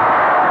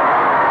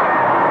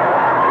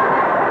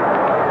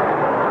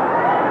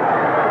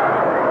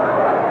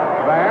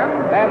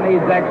 that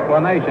needs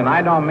explanation.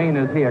 I don't mean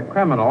is he a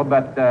criminal,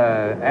 but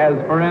as,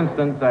 for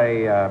instance,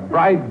 a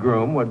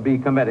bridegroom would be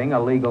committing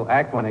a legal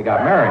act when he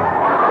got married.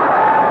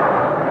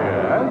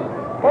 Yes.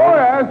 Oh,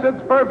 yes,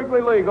 it's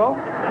perfectly legal.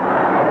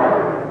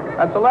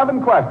 That's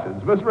 11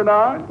 questions. Miss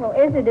Renard? Well,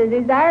 is it a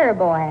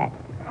desirable act?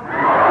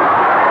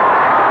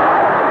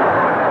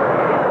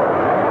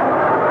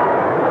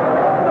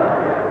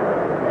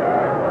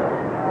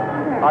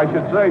 I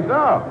should say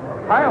so.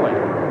 Highly.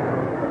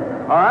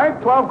 All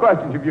right, 12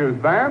 questions you've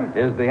used, Van.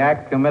 Is the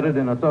act committed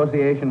in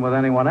association with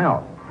anyone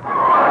else? Yes.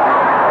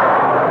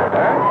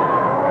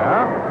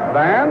 Yeah.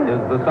 Van? Is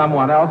the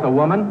someone else a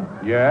woman?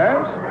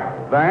 Yes.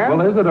 Van?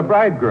 Well, is it a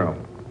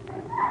bridegroom?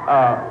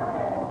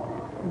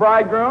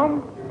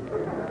 Bridegroom?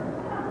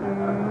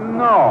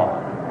 No.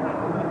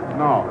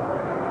 No.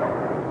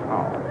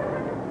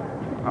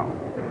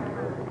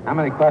 How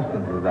many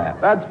questions is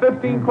that? That's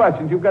 15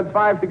 questions. You've got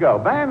 5 to go.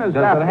 Van is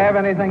Does it have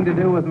anything to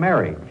do with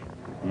marriage?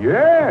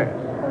 Yes.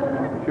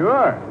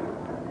 Sure.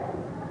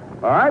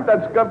 All right,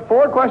 that's got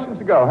 4 questions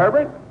to go.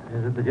 Herbert?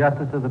 Is it the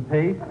justice of the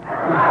peace?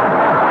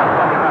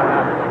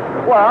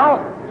 Well,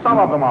 some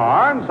of them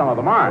are and some of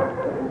them aren't.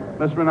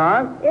 Miss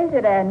Renard? Is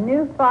it a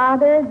new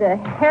father, the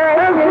heritage?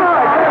 That's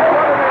right. That's what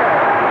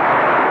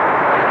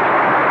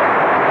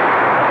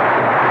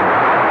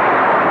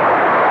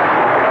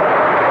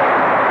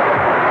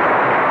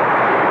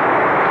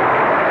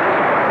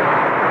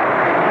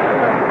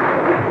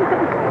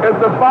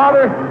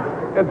it is.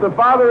 It's the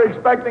father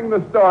expecting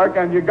the stork,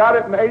 and you got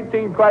it in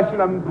 18 questions,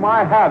 and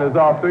my hat is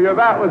off to you.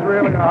 That was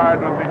really a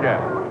hard one to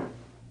get.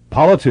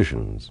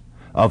 Politicians,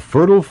 a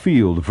fertile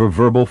field for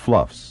verbal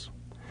fluffs.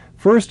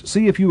 First,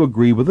 see if you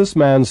agree with this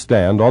man's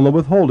stand on the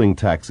withholding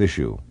tax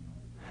issue.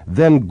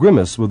 Then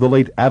grimace with the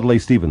late Adlai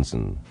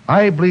Stevenson.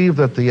 I believe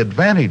that the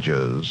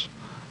advantages,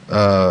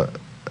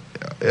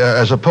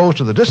 as opposed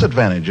to the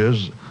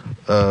disadvantages,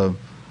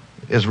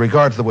 as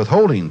regards the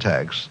withholding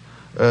tax,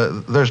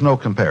 there's no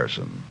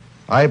comparison.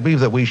 I believe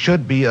that we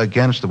should be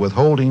against the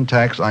withholding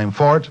tax. I'm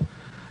for it,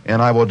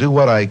 and I will do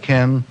what I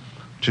can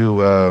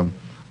to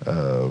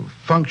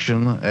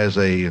function as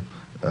a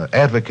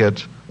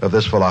advocate of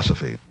this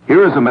philosophy.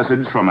 Here is a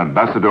message from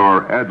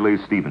Ambassador Adlai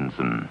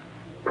Stevenson.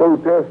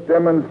 Protest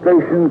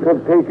demonstrations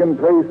have taken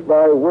place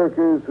by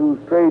workers whose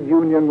trade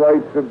union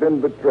rights have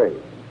been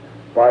betrayed,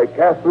 by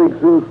Catholics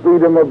whose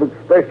freedom of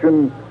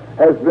expression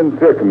has been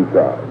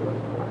circumscribed,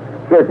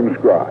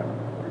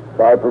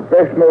 by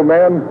professional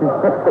men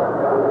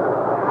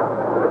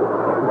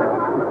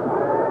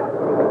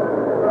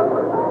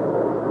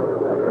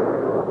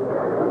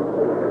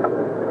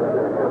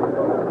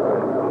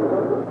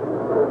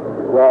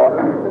well,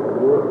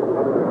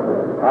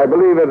 I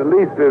believe it at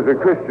least is a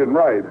Christian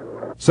right.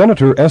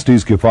 Senator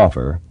Estes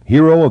Kefauver,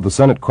 hero of the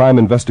Senate crime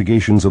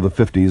investigations of the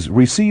 50s,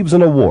 receives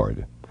an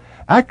award.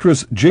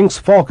 Actress Jinx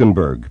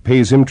Falkenberg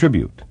pays him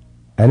tribute.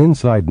 An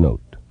inside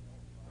note.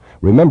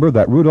 Remember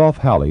that Rudolph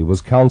Halley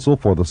was counsel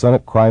for the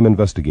Senate Crime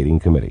Investigating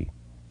Committee.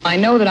 I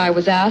know that I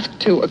was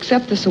asked to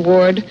accept this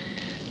award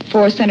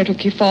for Senator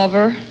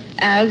Kefauver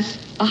as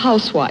a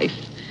housewife,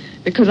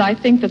 because I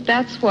think that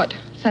that's what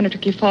Senator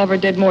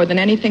Kefauver did more than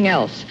anything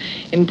else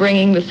in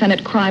bringing the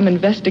Senate Crime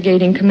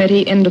Investigating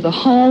Committee into the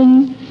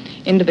home,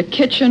 into the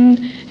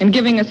kitchen, and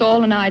giving us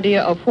all an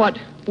idea of what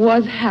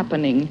was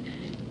happening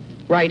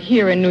right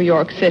here in New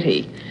York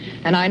City.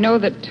 And I know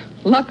that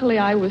luckily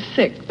I was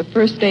sick the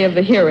first day of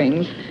the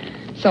hearings,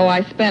 so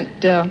I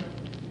spent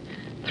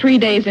 3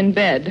 days in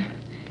bed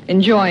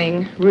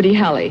enjoying Rudy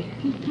Halley.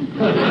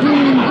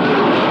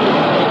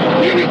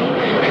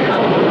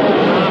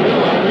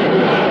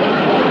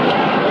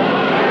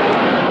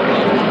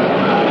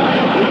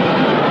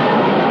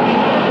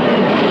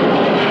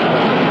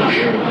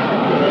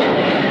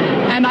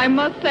 And I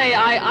must say,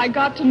 I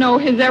got to know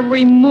his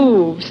every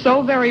move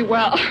so very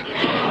well.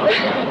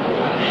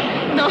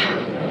 No.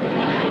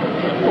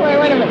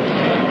 Wait a minute.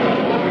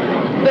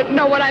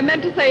 No, what I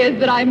meant to say is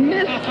that I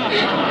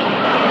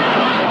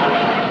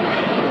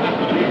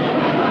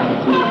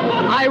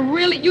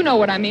really, you know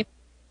what I mean.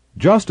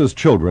 Just as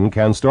children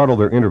can startle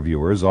their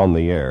interviewers on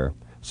the air,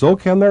 so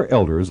can their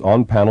elders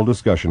on panel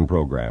discussion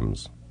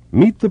programs.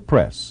 Meet the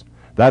Press,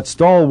 that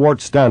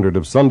stalwart standard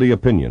of Sunday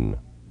opinion,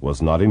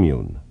 was not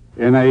immune.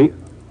 In a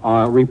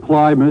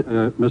reply,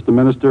 Mr.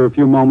 Minister, a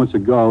few moments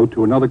ago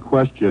to another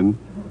question,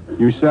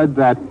 you said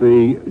that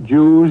the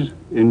Jews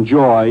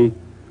enjoy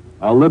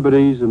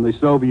liberties in the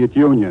Soviet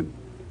Union.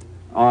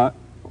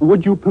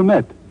 Would you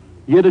permit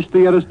Yiddish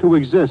theaters to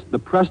exist, the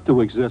press to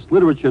exist,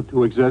 literature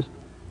to exist,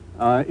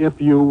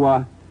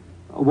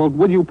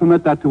 would you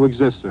permit that to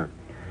exist, sir?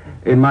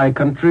 In my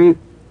country,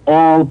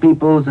 all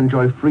peoples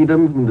enjoy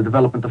freedom from the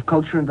development of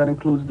culture, and that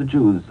includes the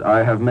Jews.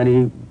 I have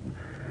many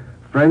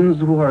friends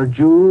who are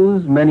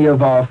Jews. Many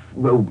of our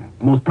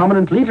most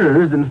prominent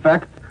leaders, in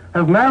fact,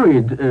 have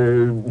married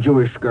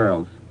Jewish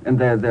girls, and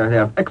they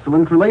have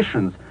excellent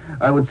relations.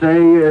 I would say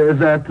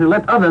that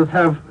let others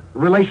have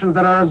relations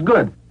that are as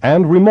good.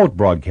 And remote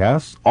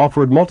broadcasts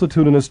offered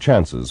multitudinous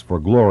chances for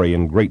glory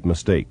and great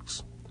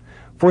mistakes.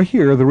 For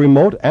here, the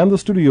remote and the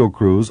studio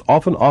crews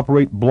often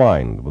operate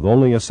blind, with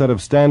only a set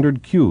of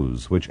standard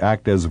cues which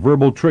act as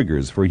verbal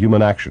triggers for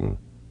human action.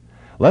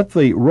 Let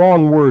the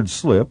wrong word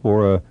slip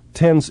or a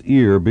tense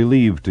ear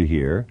believe to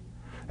hear,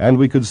 and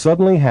we could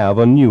suddenly have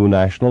a new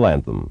national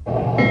anthem.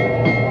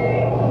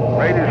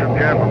 Ladies and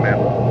gentlemen,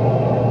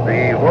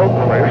 the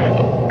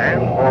vocalist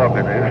and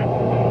organist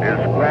is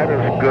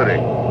Gladys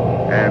Gooding,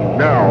 and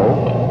now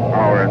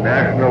our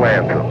national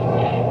anthem.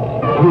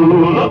 To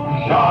look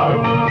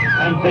sharp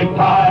and take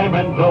time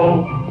and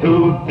go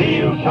to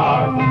feel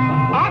sharp.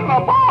 On the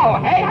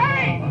ball, hey,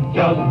 hey!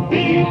 Just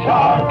be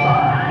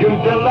sharp.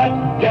 Use your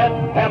let's get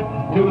hep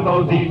to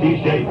those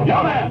easy shapes.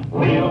 Your man,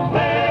 we'll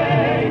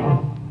stay.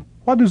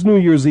 What does New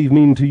Year's Eve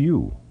mean to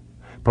you?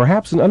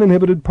 Perhaps an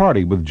uninhibited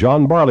party with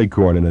John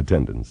Barleycorn in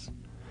attendance.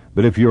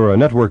 But if you're a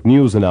network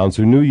news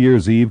announcer, New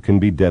Year's Eve can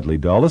be deadly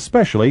dull,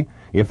 especially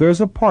if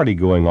there's a party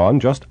going on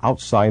just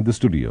outside the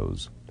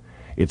studios.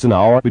 It's an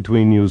hour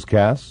between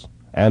newscasts,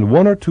 and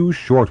one or two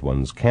short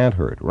ones can't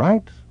hurt,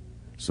 right?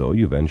 So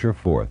you venture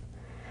forth.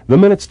 The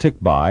minutes tick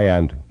by,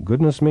 and,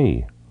 goodness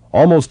me,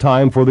 almost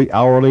time for the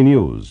hourly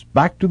news.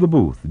 Back to the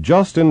booth,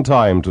 just in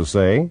time to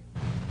say...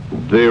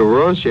 The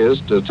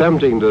Rochists,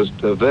 attempting to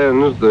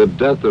avenge the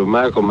death of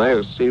Malcolm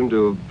X, seem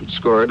to have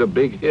scored a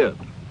big hit.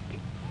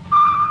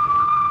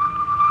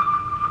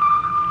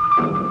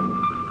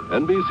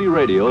 NBC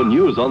Radio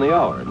News on the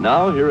Hour.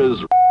 Now here is...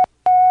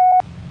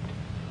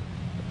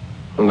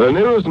 The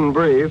news in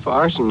brief,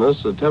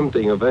 arsonists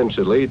attempting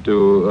eventually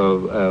to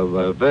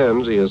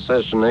avenge the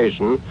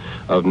assassination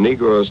of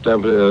Negro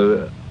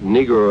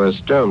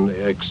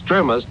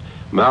extremist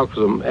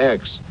Malcolm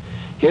X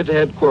hit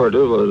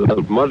headquarters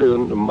of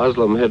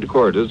Muslim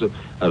headquarters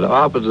at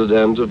opposite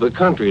ends of the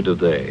country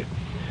today.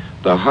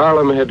 The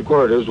Harlem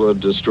headquarters were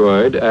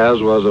destroyed,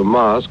 as was a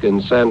mosque in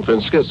San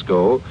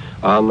Francisco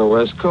on the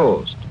West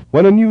Coast.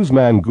 When a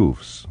newsman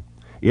goofs,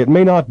 it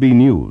may not be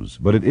news,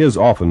 but it is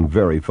often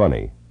very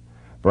funny.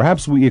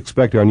 Perhaps we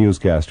expect our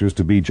newscasters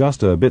to be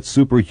just a bit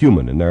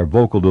superhuman in their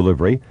vocal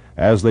delivery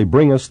as they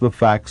bring us the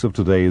facts of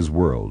today's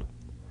world.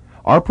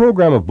 Our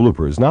program of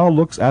bloopers now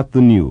looks at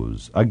the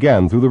news,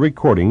 again through the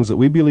recordings that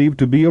we believe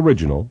to be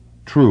original,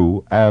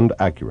 true, and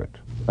accurate.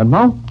 And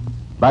now,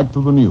 back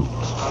to the news.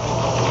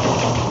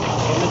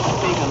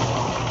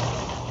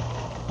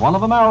 One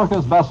of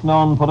America's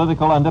best-known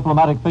political and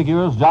diplomatic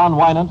figures, John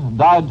Wynant,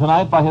 died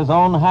tonight by his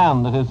own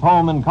hand at his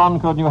home in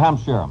Concord, New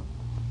Hampshire.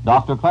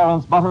 Dr.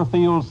 Clarence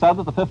Butterfield said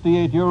that the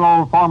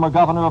 58-year-old former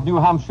governor of New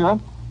Hampshire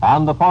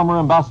and the former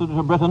ambassador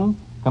to Britain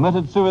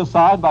committed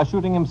suicide by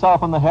shooting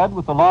himself in the head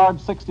with a large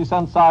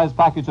 60-cent size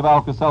package of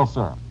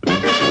Alka-Seltzer.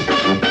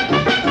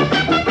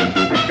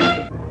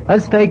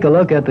 Let's take a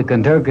look at the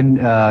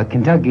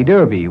Kentucky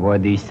Derby, where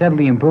the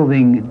steadily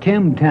improving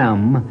Tim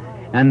Tam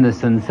and the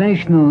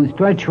sensational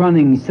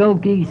stretch-running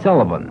Silky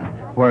Sullivan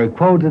were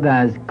quoted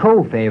as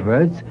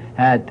co-favorites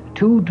at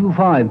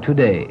 2-5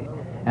 today,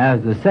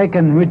 as the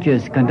second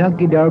richest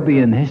Kentucky Derby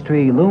in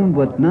history loomed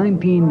with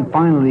 19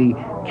 finally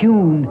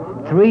tuned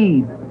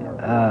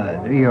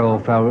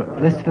 3-year-old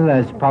listed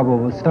as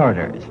probable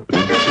starters.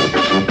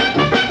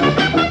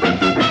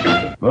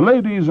 The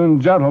ladies and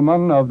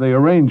gentlemen of the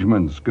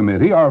Arrangements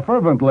Committee are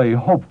fervently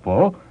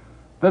hopeful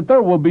that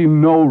there will be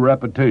no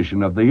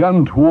repetition of the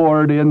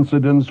untoward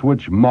incidents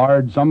which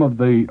marred some of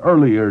the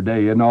earlier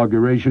day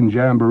inauguration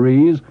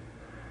jamborees,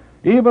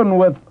 even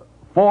with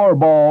 4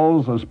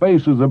 balls, a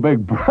space is a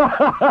big...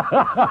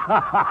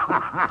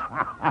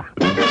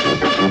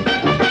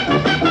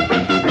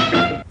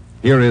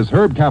 Here is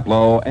Herb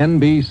Kaplow,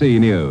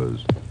 NBC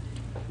News.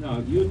 Now,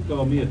 if you'd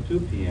called me at 2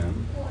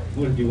 p.m.,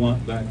 what did you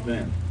want back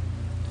then?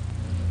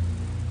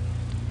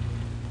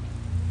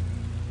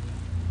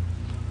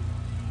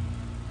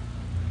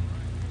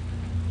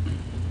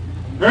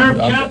 Herb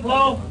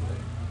Kaplow!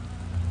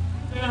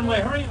 Stay on my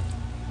way, hurry up!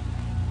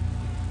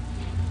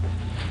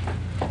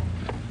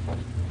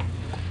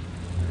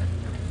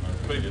 I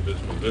figured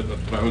this was it.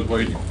 That's what I was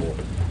waiting for.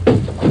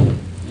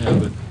 Yeah,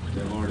 but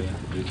they've already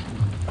introduced me.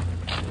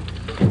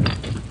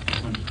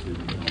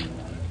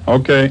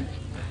 Okay.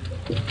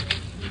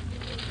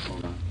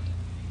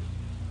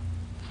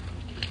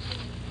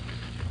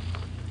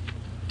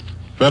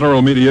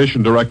 Federal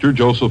Mediation Director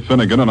Joseph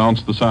Finnegan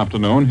announced this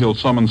afternoon he'll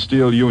summon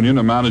steel union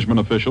and management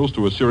officials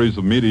to a series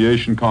of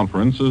mediation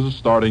conferences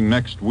starting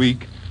next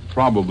week,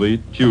 probably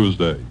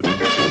Tuesday.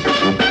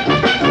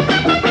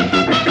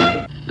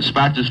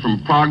 Dispatches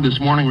from Prague this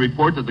morning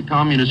report that the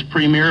communist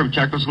premier of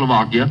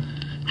Czechoslovakia,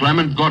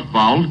 Klement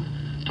Gottwald,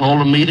 told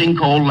a meeting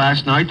called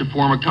last night to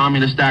form a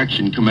communist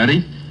action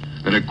committee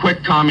that a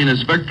quick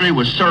communist victory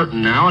was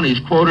certain now, and he's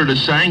quoted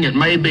as saying it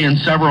may be in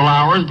several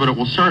hours, but it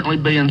will certainly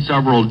be in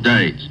several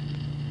days.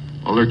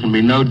 Well, there can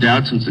be no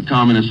doubt, since the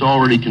communists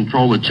already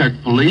control the Czech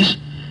police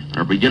and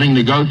are beginning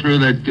to go through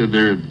that,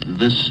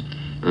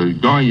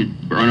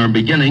 are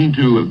beginning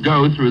to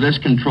go through this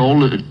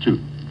control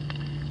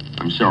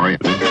I'm sorry.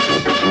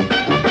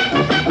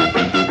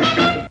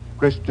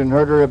 Christian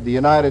Herter of the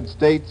United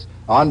States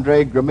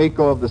Andrei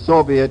Gromyko of the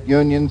Soviet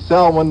Union,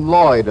 Selwyn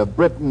Lloyd of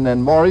Britain,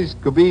 and Maurice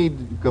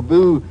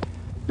Cabu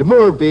de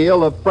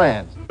Mourville of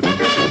France.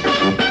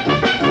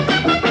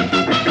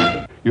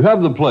 You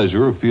have the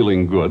pleasure of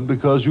feeling good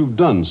because you've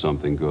done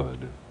something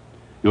good.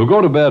 You'll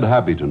go to bed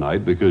happy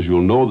tonight because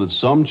you'll know that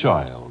some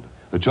child,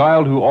 a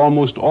child who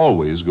almost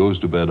always goes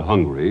to bed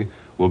hungry,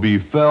 will be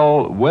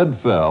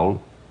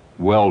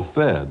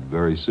well-fed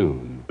very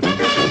soon.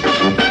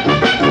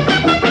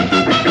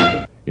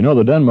 You know,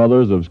 the den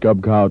mothers of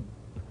scub cow...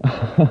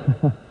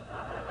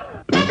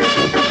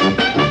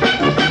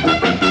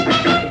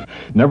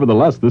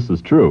 Nevertheless, this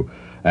is true.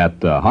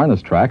 At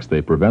harness tracks,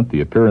 they prevent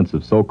the appearance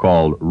of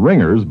so-called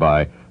ringers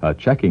by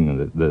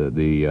checking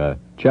the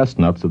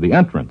chestnuts of the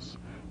entrance.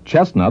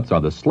 Chestnuts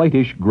are the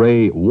slatish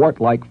gray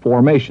wart-like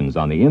formations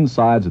on the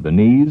insides of the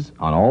knees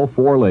on all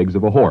four legs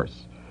of a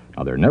horse.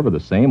 Now, they're never the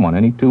same on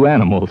any two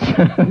animals.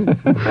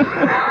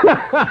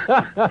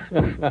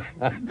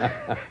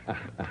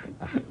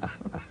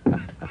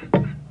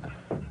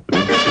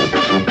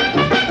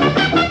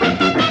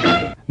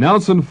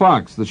 Nelson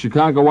Fox, the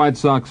Chicago White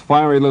Sox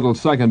fiery little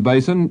second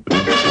baseman.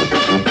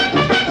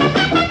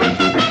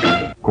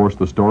 Of course,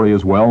 the story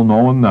is well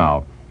known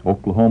now.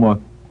 Oklahoma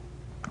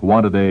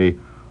wanted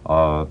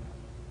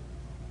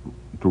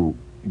to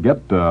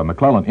get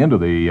McClellan into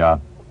the...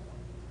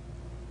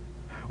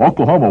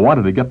 Oklahoma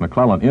wanted to get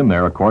McClellan in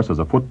there, of course, as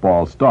a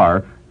football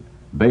star.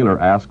 Baylor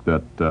asked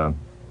that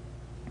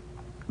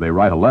they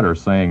write a letter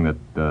saying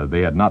that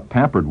they had not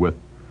tampered with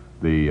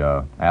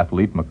the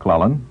athlete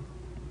McClellan.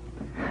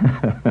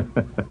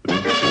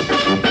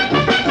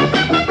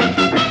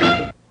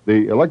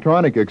 The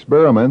electronic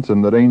experiments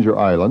in the Danger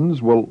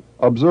Islands will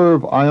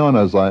observe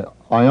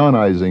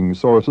ionizing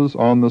sources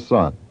on the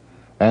sun,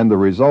 and the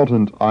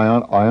resultant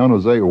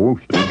ionization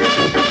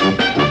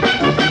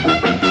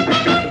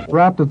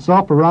wrapped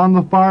itself around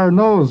the fire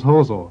nose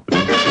hosel.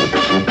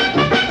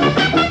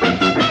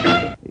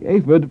 The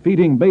aphid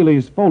feeding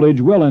Bailey's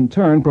foliage will in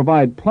turn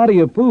provide plenty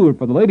of food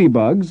for the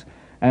ladybugs,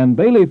 and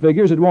Bailey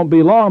figures it won't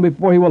be long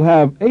before he will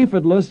have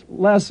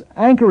aphidless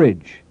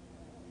anchorage.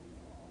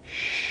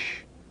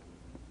 Shh.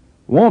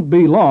 Won't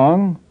be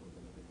long.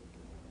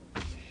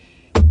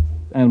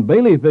 And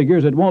Bailey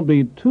figures it won't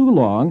be too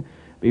long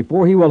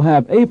before he will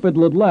have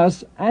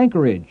aphidless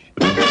anchorage.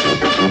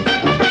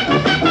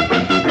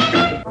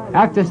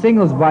 After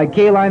singles by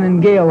Kaline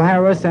and Gail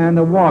Harris and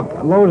a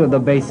walk loaded the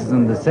bases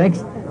in the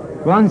sixth.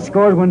 Runs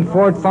scored when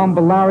Ford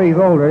fumbled Larry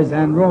Rollers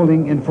and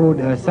Rolling in food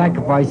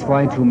sacrifice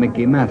fly to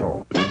Mickey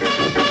Mantle.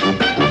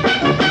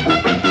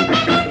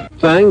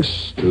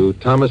 Thanks to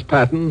Thomas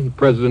Patton,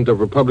 president of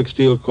Republic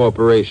Steel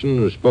Corporation,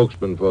 who's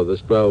spokesman for the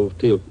 12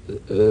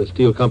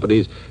 steel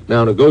companies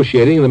now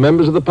negotiating, and the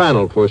members of the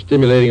panel for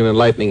stimulating and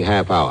enlightening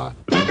half hour.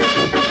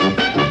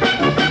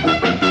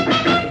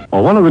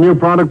 Well, one of the new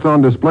products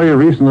on display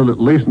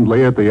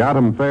recently at the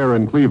Atom Fair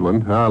in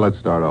Cleveland. Let's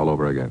start all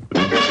over again.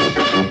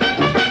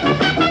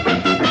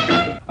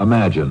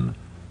 Imagine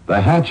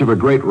the hatch of a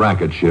great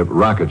rocket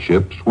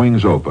ship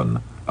swings open.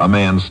 A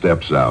man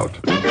steps out.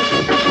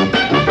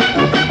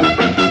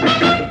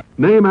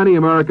 Name any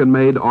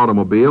American-made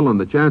automobile, and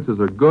the chances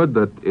are good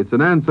that it's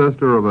an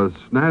ancestor of a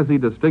snazzy,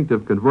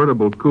 distinctive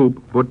convertible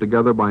coupe put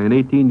together by an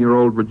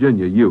 18-year-old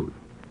Virginia youth.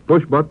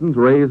 Push buttons,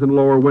 raise and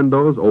lower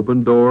windows,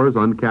 open doors,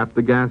 uncap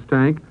the gas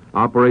tank,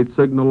 operate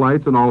signal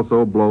lights, and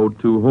also blow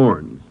two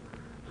horns.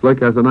 Slick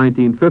has a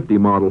 1950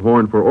 model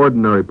horn for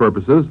ordinary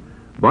purposes,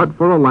 but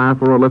for a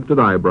laugh or a lifted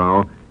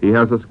eyebrow, he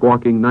has a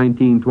squawking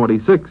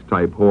 1926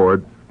 type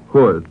horn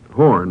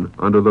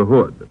under the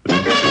hood.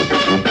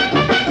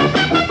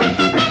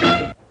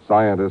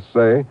 Scientists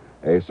say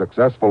a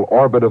successful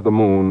orbit of the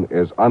moon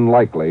is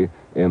unlikely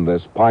in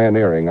this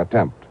pioneering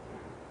attempt.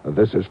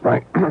 This is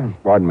Frank Blair,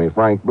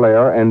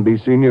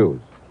 NBC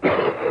News.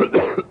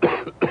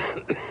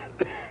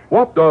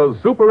 What does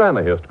Super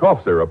Anahist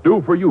cough syrup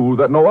do for you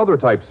that no other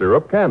type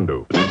syrup can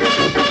do?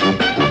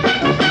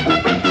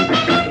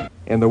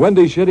 In the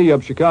windy city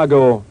of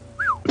Chicago,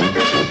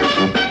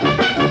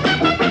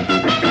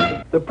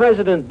 the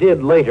president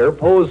did later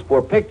pose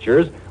for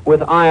pictures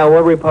with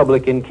Iowa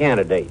Republican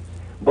candidates,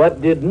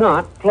 but did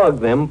not plug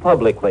them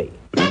publicly.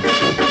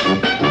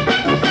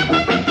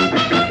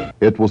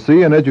 It will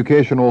see an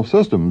educational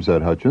system,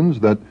 said Hutchins,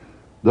 that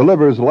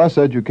delivers less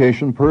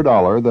education per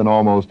dollar than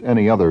almost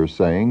any other,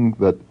 saying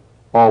that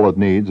all it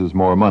needs is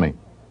more money.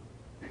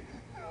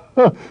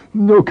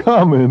 No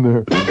comment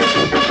there.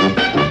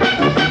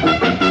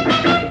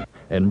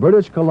 In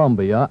British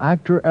Columbia,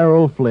 actor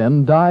Errol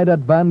Flynn died at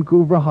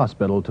Vancouver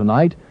Hospital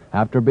tonight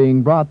after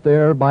being brought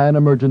there by an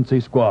emergency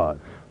squad.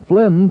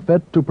 Flynn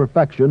fit to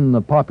perfection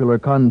the popular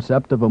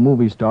concept of a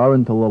movie star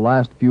until the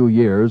last few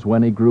years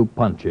when he grew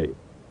punchy.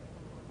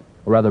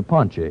 Or rather,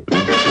 paunchy.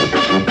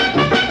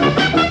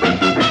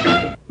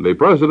 The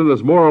president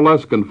has more or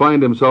less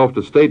confined himself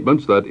to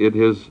statements that it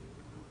is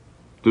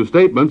his...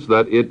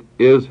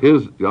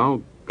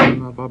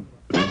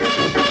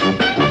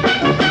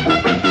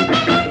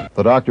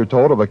 The doctor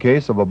told of a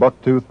case of a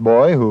buck-toothed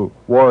boy who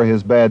wore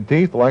his bad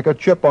teeth like a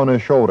chip on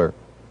his shoulder.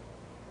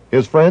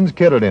 His friends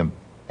kidded him,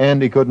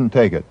 and he couldn't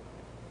take it.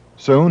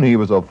 Soon he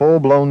was a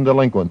full-blown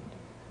delinquent.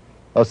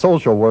 A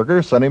social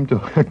worker sent him to...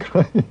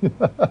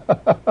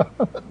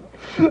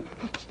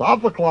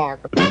 Stop the clock.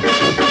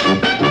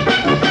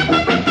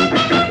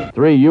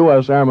 3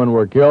 U.S. airmen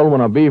were killed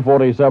when a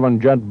B-47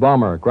 jet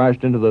bomber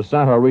crashed into the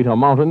Santa Rita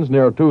Mountains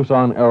near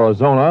Tucson,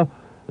 Arizona.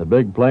 The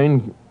big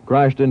plane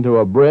crashed into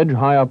a bridge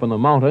high up in the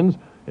mountains.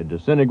 It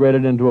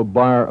disintegrated into a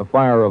ball of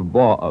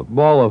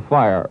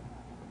fire.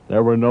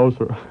 There were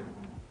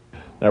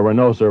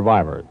no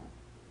survivors.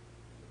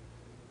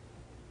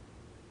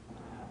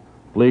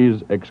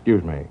 Please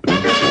excuse me.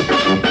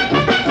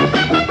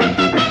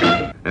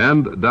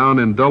 And down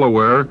in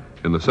Delaware,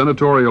 in the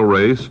senatorial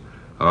race,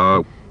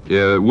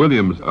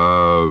 Williams,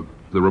 the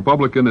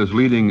Republican, is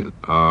leading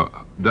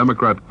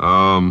Democrat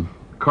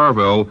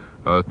Carvel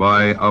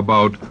by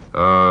about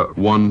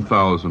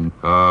 1,000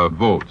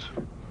 votes.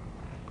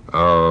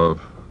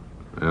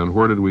 And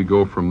where did we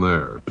go from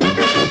there?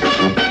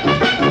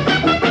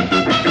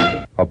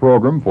 A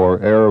program for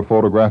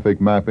aerophotographic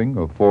mapping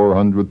of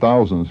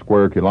 400,000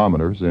 square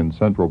kilometers in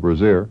central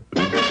Brazil.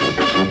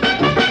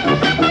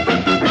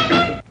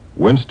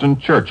 Winston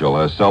Churchill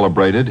has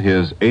celebrated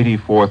his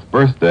 84th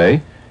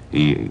birthday.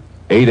 He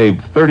ate a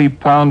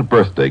 30-pound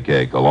birthday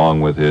cake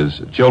along with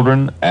his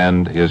children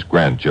and his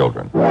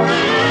grandchildren.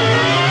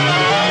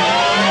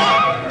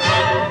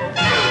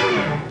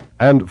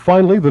 And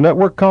finally, the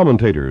network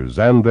commentators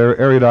and their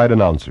erudite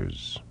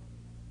announcers.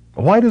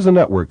 Why does a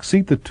network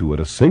seat the two at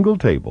a single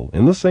table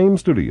in the same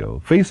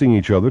studio, facing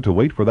each other to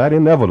wait for that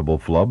inevitable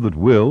flub that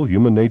will,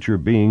 human nature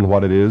being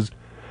what it is,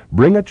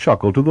 bring a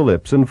chuckle to the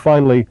lips and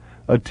finally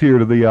a tear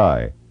to the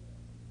eye?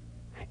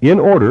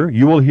 In order,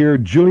 you will hear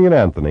Julian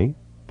Anthony,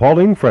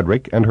 Pauline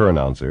Frederick and her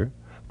announcer,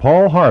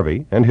 Paul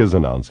Harvey and his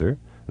announcer,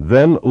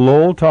 then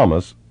Lowell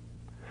Thomas.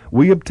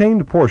 We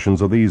obtained portions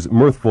of these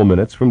mirthful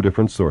minutes from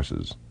different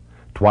sources.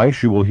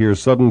 Twice you will hear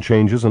sudden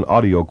changes in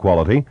audio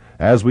quality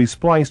as we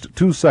spliced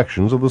two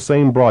sections of the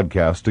same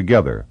broadcast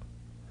together.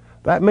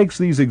 That makes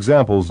these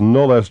examples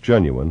no less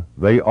genuine.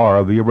 They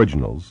are the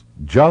originals,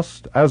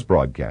 just as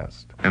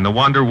broadcast. In the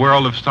wonder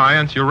world of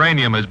science,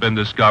 uranium has been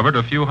discovered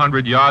a few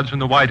hundred yards from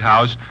the White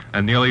House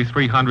and nearly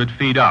 300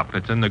 feet up.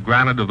 It's in the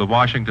granite of the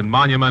Washington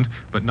Monument,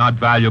 but not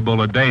valuable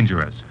or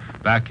dangerous.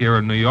 Back here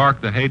in New York,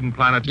 the Hayden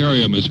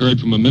Planetarium has heard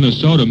from a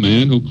Minnesota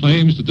man who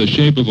claims that the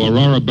shape of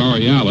Aurora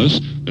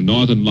Borealis, the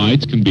northern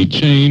lights, can be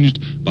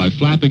changed by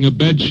flapping a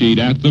bedsheet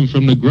at them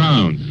from the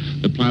ground.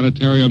 The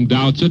planetarium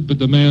doubts it, but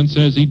the man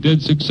says he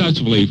did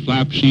successfully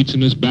flap sheets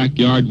in his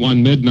backyard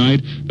one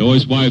midnight, though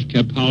his wife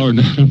kept hollering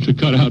at him to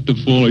cut out the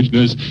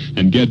foolishness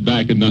and get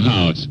back in the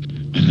house.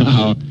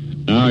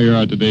 Now here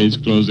are today's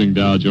closing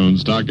Dow Jones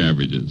stock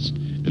averages.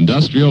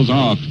 Industrials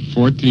off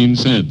 14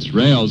 cents,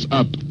 rails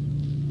up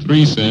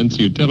 3 cents,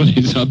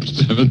 utilities up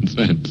 7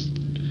 cents.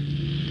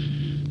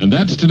 And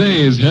that's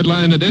today's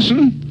Headline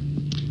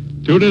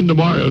Edition. Tune in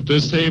tomorrow at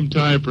this same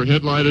time for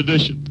Headline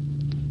Edition.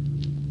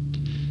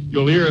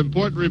 You'll hear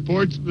important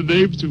reports of the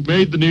names who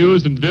made the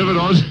news and vivid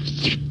on...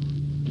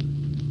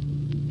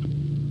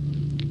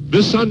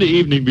 This Sunday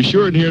evening, be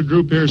sure and hear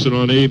Drew Pearson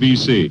on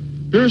ABC.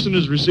 Pearson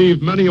has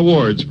received many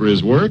awards for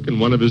his work, and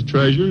one of his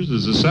treasures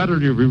is the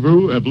Saturday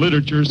Review of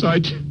Literature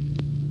citation.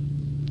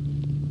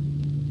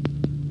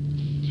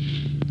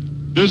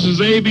 This is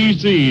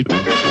ABC.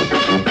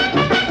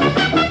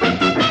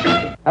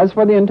 As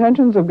for the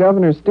intentions of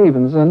Governor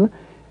Stevenson,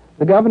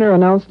 the governor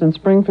announced in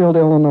Springfield,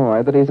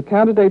 Illinois, that he's a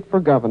candidate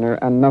for governor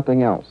and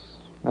nothing else.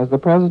 As the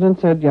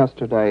president said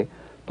yesterday,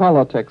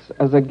 politics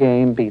as a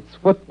game beats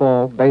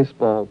football,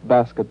 baseball,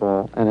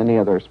 basketball, and any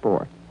other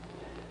sport.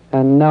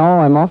 And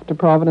now I'm off to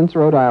Providence,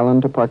 Rhode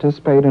Island to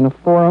participate in a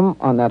forum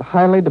on that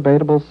highly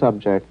debatable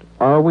subject,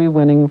 are we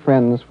winning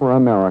friends for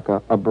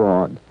America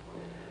abroad?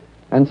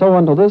 And so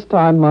until this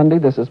time Monday,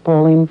 this is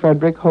Pauline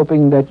Frederick,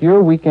 hoping that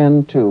your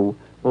weekend, too,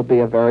 will be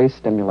a very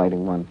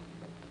stimulating one.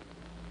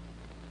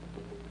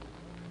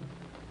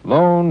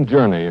 Lone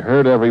Journey,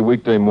 heard every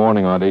weekday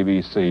morning on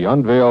ABC,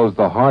 unveils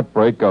the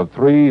heartbreak of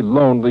three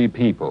lonely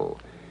people.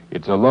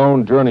 It's a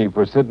lone journey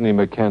for Sidney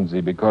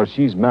McKenzie because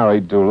she's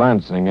married to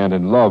Lansing and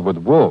in love with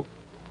Wolf.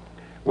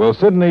 Will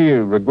Sidney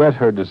regret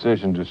her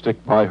decision to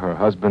stick by her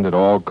husband at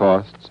all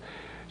costs?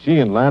 She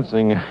and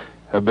Lansing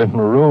have been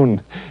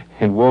marooned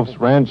in Wolf's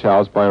ranch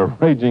house by a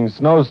raging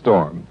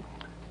snowstorm.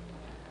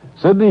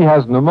 Sidney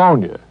has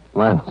pneumonia,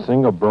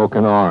 Lansing a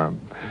broken arm.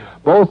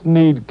 Both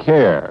need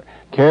care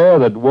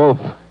that Wolf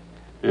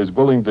is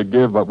willing to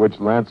give, but which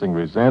Lansing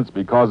resents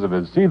because of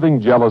his seething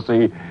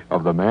jealousy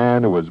of the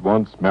man who was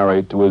once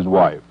married to his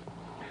wife.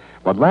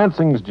 But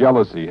Lansing's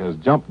jealousy has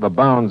jumped the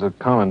bounds of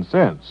common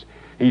sense.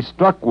 He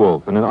struck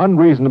Wolf in an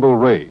unreasonable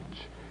rage.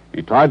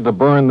 He tried to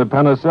burn the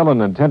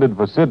penicillin intended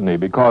for Sidney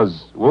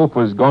because Wolf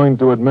was going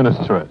to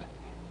administer it.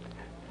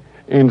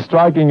 In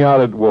striking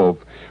out at Wolf,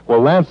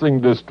 will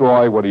Lansing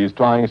destroy what he's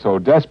trying so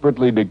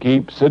desperately to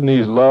keep,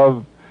 Sidney's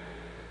love?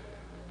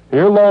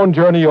 Hear Lone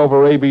Journey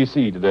over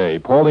ABC today.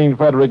 Pauline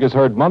Frederick is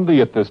heard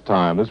Monday at this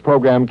time. This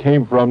program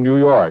came from New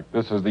York.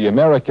 This is the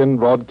American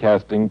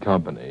Broadcasting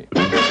Company.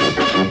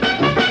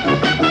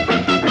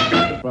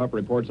 sharp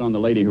reports on the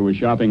lady who was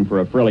shopping for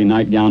a frilly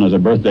nightgown as a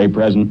birthday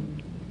present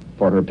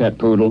for her pet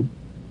poodle.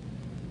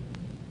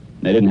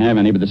 They didn't have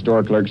any, but the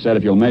store clerk said,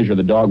 if you'll measure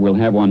the dog, we'll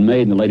have one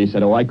made. And the lady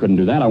said, oh, I couldn't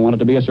do that. I want it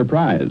to be a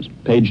surprise.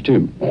 Page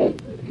 2.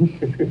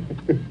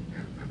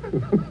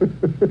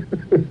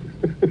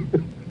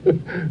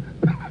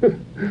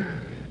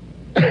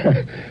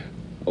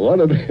 One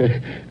of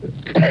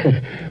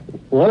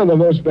the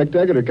most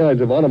spectacular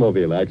kinds of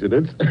automobile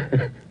accidents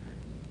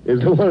is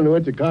the one in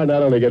which a car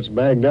not only gets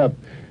banged up,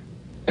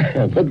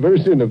 but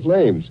bursts into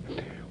flames.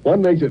 What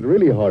makes it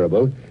really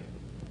horrible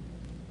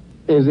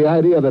is the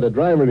idea that a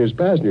driver and his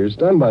passengers,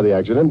 stunned by the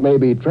accident, may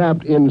be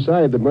trapped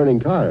inside the burning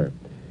car.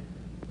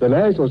 The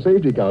National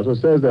Safety Council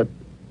says that,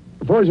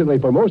 fortunately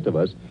for most of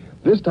us,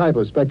 this type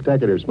of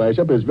spectacular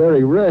smash-up is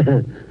very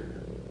rare.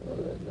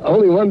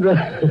 Only one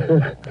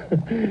driver...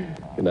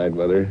 Good night,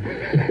 Mother.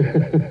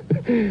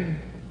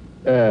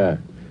 The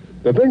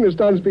thing that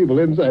stuns people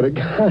inside a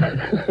car,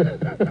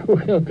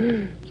 well,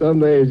 some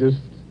days just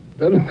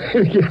doesn't make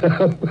it get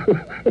up.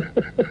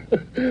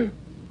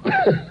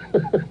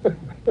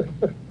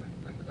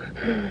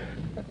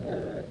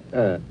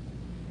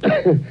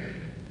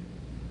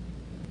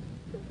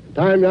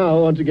 Time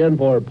now, once again,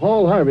 for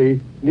Paul Harvey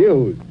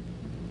News.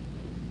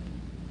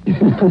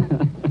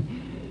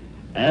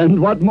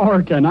 And what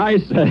more can I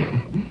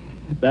say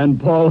than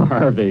Paul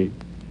Harvey?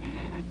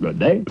 Good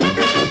day.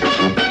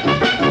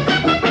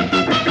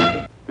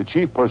 The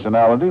chief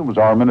personality was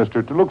our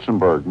minister to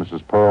Luxembourg,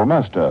 Mrs. Pearl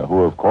Mesta,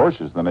 who, of course,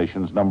 is the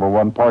nation's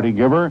 #1 party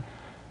giver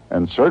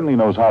and certainly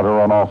knows how to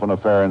run off an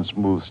affair in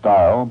smooth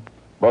style.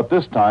 But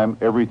this time,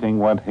 everything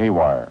went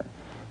haywire.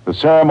 The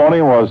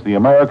ceremony was the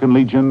American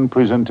Legion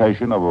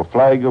presentation of a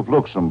flag of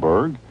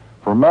Luxembourg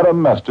for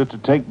Madame Mesta to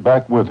take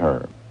back with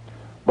her.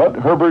 But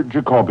Herbert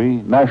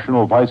Jacoby,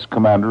 National Vice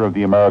Commander of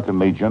the American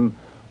Legion,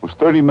 was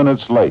 30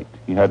 minutes late.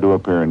 He had to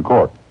appear in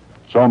court.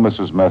 So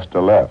Mrs. Mesta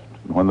left.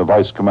 And when the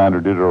Vice Commander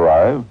did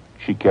arrive,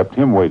 she kept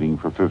him waiting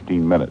for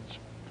 15 minutes.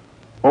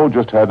 Oh,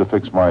 just had to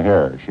fix my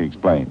hair, she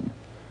explained.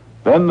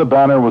 Then the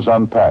banner was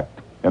unpacked,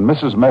 and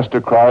Mrs.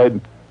 Mesta cried,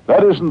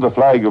 that isn't the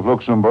flag of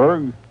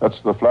Luxembourg, that's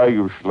the flag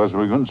of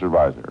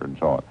Schleswig-Holstein, and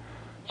so on.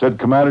 Said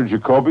Commander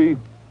Jacoby,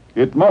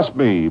 it must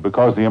be,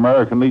 because the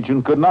American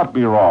Legion could not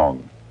be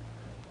wrong.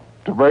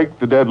 To break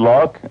the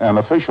deadlock, an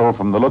official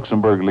from the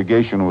Luxembourg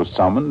legation was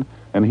summoned,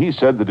 and he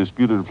said the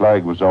disputed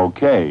flag was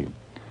okay.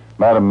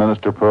 Madam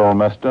Minister Pearl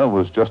Mesta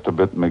was just a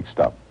bit mixed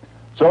up.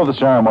 So the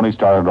ceremony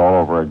started all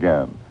over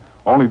again,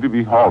 only to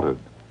be halted.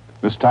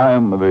 This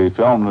time, the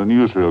film and the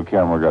newsreel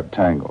camera got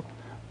tangled.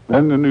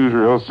 Then the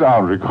newsreel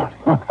sound recording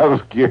went out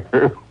of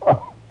gear.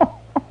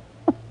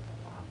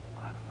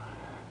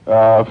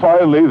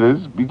 Finally,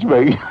 this speech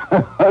making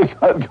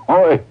got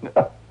going.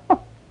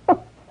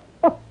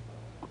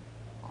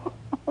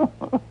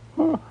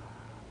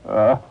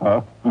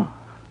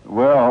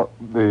 Well,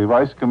 the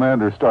vice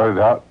commander started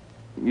out.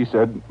 He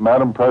said,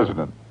 Madam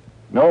President.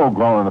 No,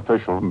 groaned an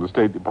official from the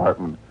State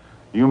Department.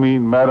 You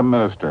mean Madam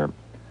Minister.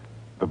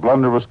 The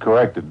blunder was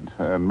corrected,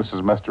 and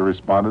Mrs. Mesta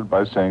responded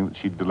by saying that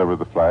she'd deliver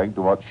the flag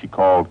to what she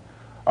called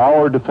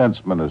our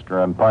defense minister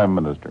and prime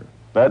minister.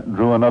 That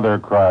drew another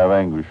cry of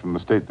anguish from the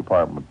State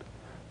Department.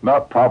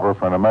 Not proper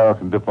for an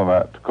American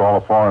diplomat to call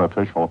a foreign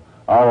official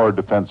our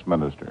defense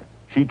minister.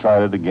 She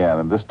tried it again,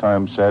 and this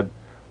time said,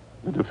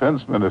 the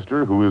defense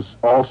minister, who is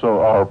also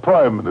our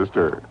prime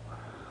minister.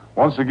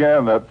 Once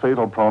again, that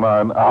fatal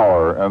pronoun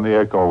our, and the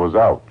echo was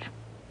ouch.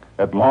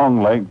 At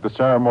long length, the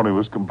ceremony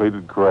was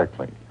completed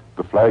correctly.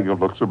 The flag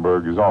of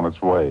Luxembourg is on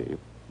its way,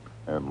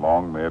 and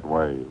long may it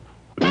wave.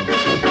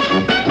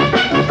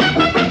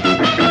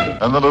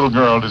 And the little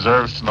girl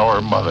deserves to know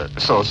her mother.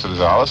 So says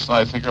Alice, and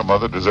I think her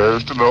mother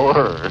deserves to know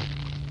her.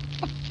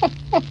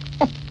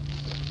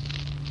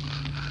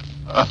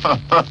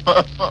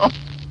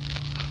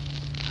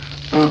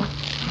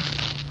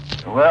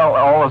 Well,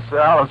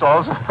 Alice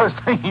also was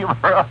thinking of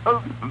her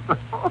husband.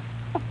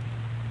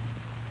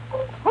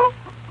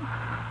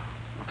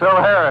 Phil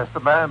Harris, the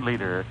band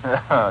leader.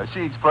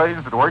 She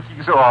explains that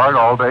working so hard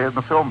all day in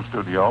the film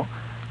studio,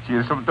 she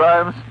is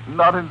sometimes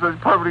not in such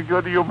perfectly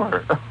good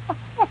humor.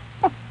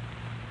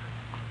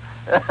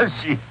 And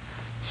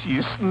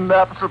she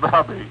snaps at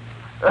hubby.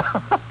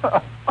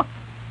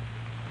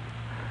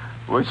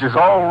 Which is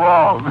all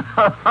wrong.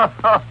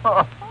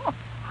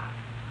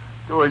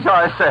 To which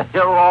I say,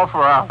 you're all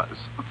for us.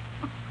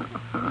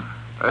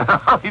 And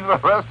I'll leave the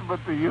rest of it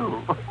to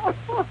you.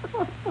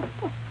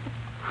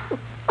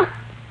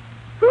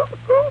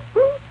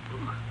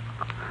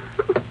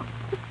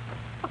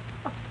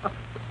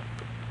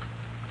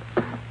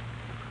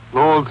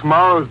 Lowell,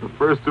 tomorrow's the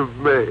 1st of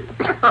May.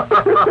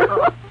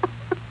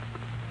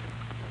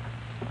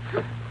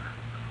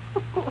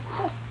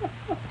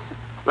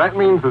 That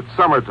means that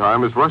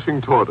summertime is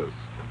rushing toward us.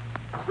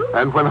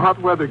 And when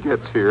hot weather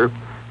gets here,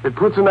 it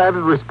puts an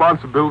added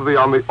responsibility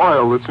on the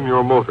oil that's in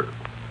your motor.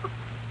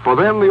 For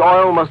then the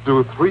oil must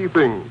do 3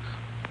 things.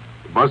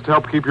 It must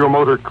help keep your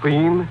motor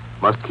clean,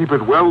 must keep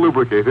it well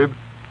lubricated,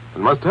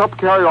 and must help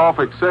carry off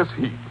excess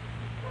heat.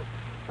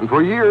 And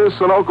for years,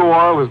 Sunoco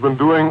Oil has been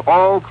doing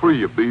all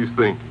three of these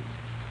things.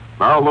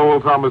 Now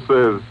Lowell Thomas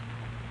says,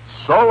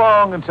 so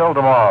long until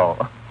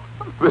tomorrow.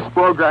 This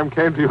program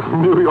came to you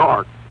from New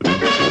York.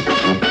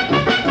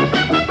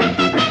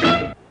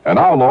 And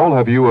now, Lowell,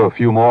 have you a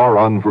few more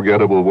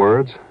unforgettable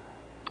words?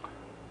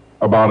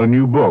 About a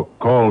new book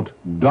called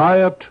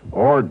Diet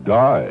or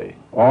Die.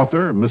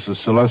 Author, Mrs.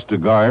 Celesta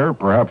Geyer,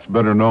 perhaps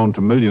better known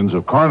to millions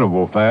of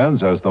carnival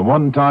fans as the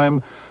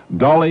one-time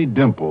Dolly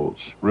Dimples.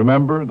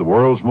 Remember, the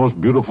world's most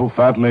beautiful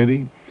fat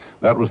lady?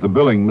 That was the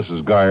billing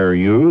Mrs. Geyer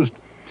used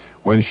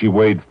when she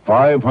weighed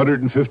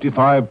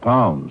 555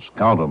 pounds.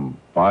 Count 'em,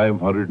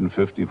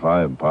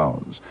 555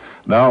 pounds.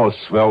 Now a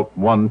svelte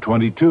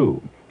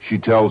 122. She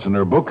tells in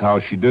her book how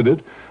she did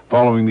it,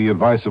 following the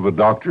advice of a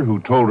doctor who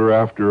told her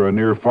after a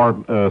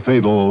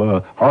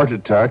near-fatal heart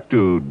attack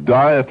to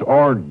diet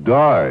or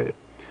die.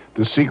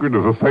 The secret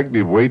of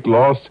effective weight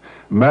loss,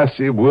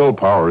 massive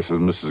willpower, says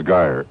Mrs.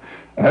 Geyer,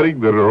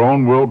 adding that her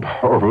own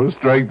willpower was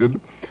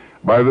strengthened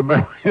by the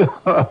memory.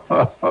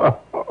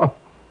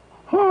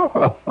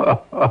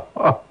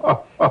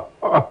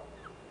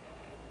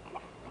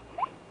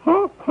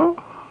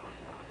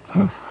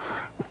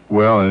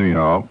 Well,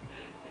 anyhow,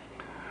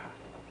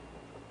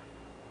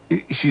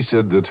 she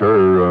said that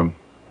her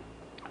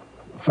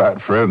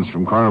fat friends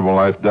from carnival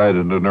life died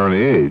at an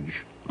early age,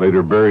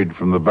 later buried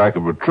from the back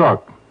of a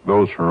truck.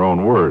 Those her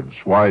own words.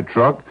 Why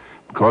truck?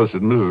 Because,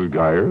 said Mrs.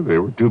 Geyer, they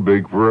were too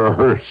big for a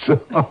hearse.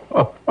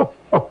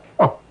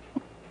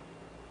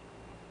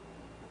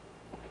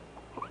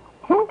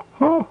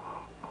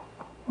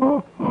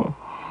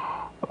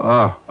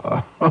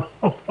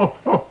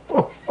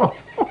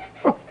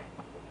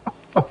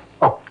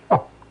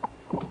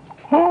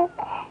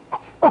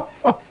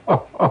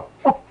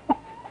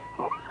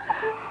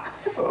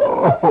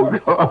 Oh,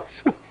 gosh.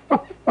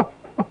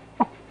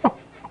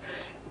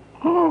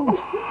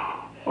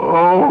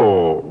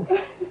 Oh.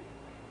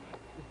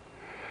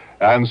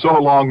 And so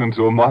long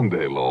until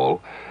Monday,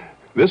 Lowell.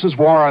 This is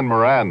Warren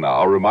Moran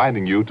now,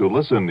 reminding you to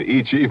listen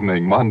each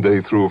evening,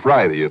 Monday through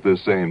Friday at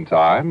this same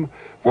time,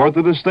 for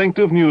the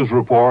distinctive news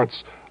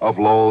reports of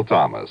Lowell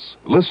Thomas.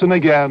 Listen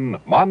again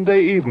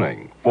Monday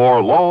evening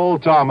for Lowell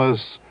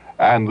Thomas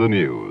and the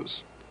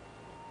news.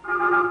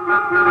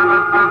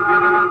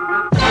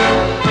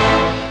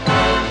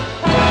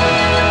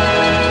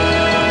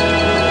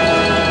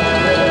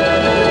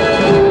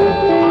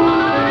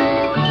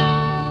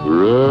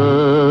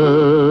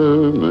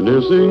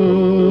 Reminiscing,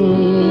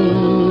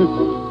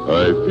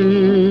 I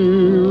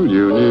feel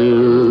you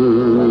near.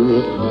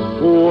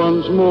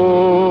 Once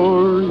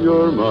more,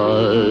 you're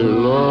my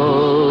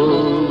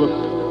love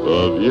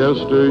of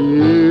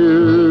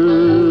yesteryear.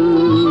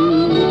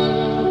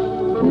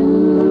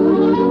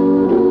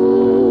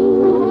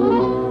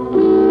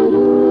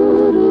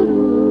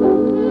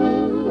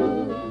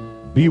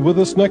 Be with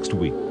us next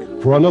week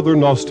for another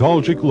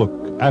nostalgic look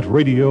at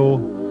radio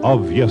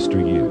of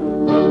yesteryear.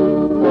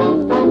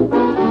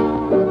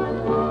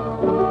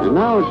 And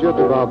now it's just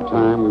about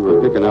time we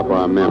were picking up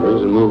our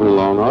memories and moving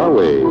along our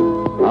way.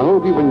 I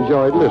hope you've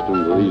enjoyed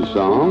listening to these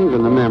songs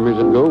and the memories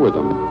that go with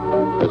them,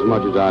 as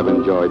much as I've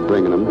enjoyed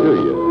bringing them to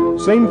you.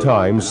 Same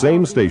time,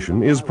 same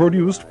station is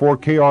produced for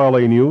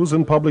KRLA News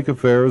and Public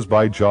Affairs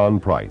by John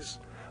Price.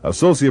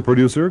 Associate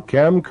producer,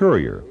 Cam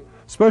Courier.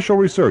 Special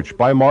research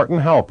by Martin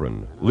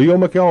Halprin, Leo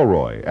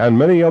McElroy, and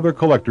many other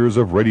collectors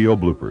of radio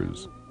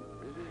bloopers.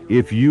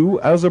 If you,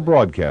 as a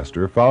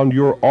broadcaster, found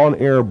your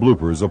on-air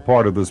bloopers a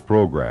part of this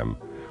program,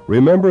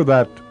 remember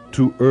that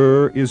to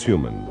err is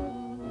human,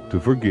 to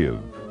forgive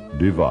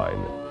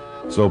divine.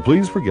 So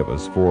please forgive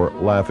us for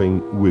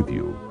laughing with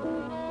you.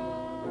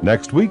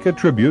 Next week, a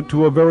tribute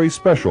to a very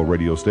special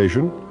radio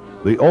station,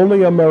 the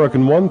only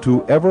American one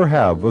to ever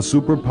have a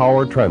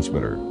superpower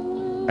transmitter,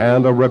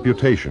 and a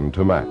reputation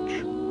to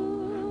match.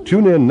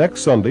 Tune in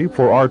next Sunday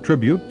for our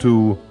tribute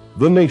to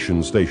the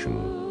Nation Station,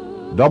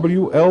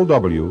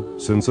 WLW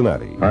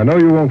Cincinnati. I know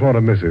you won't want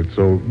to miss it,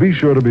 so be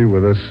sure to be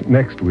with us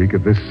next week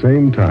at this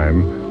same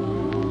time,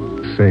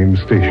 same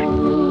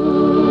station.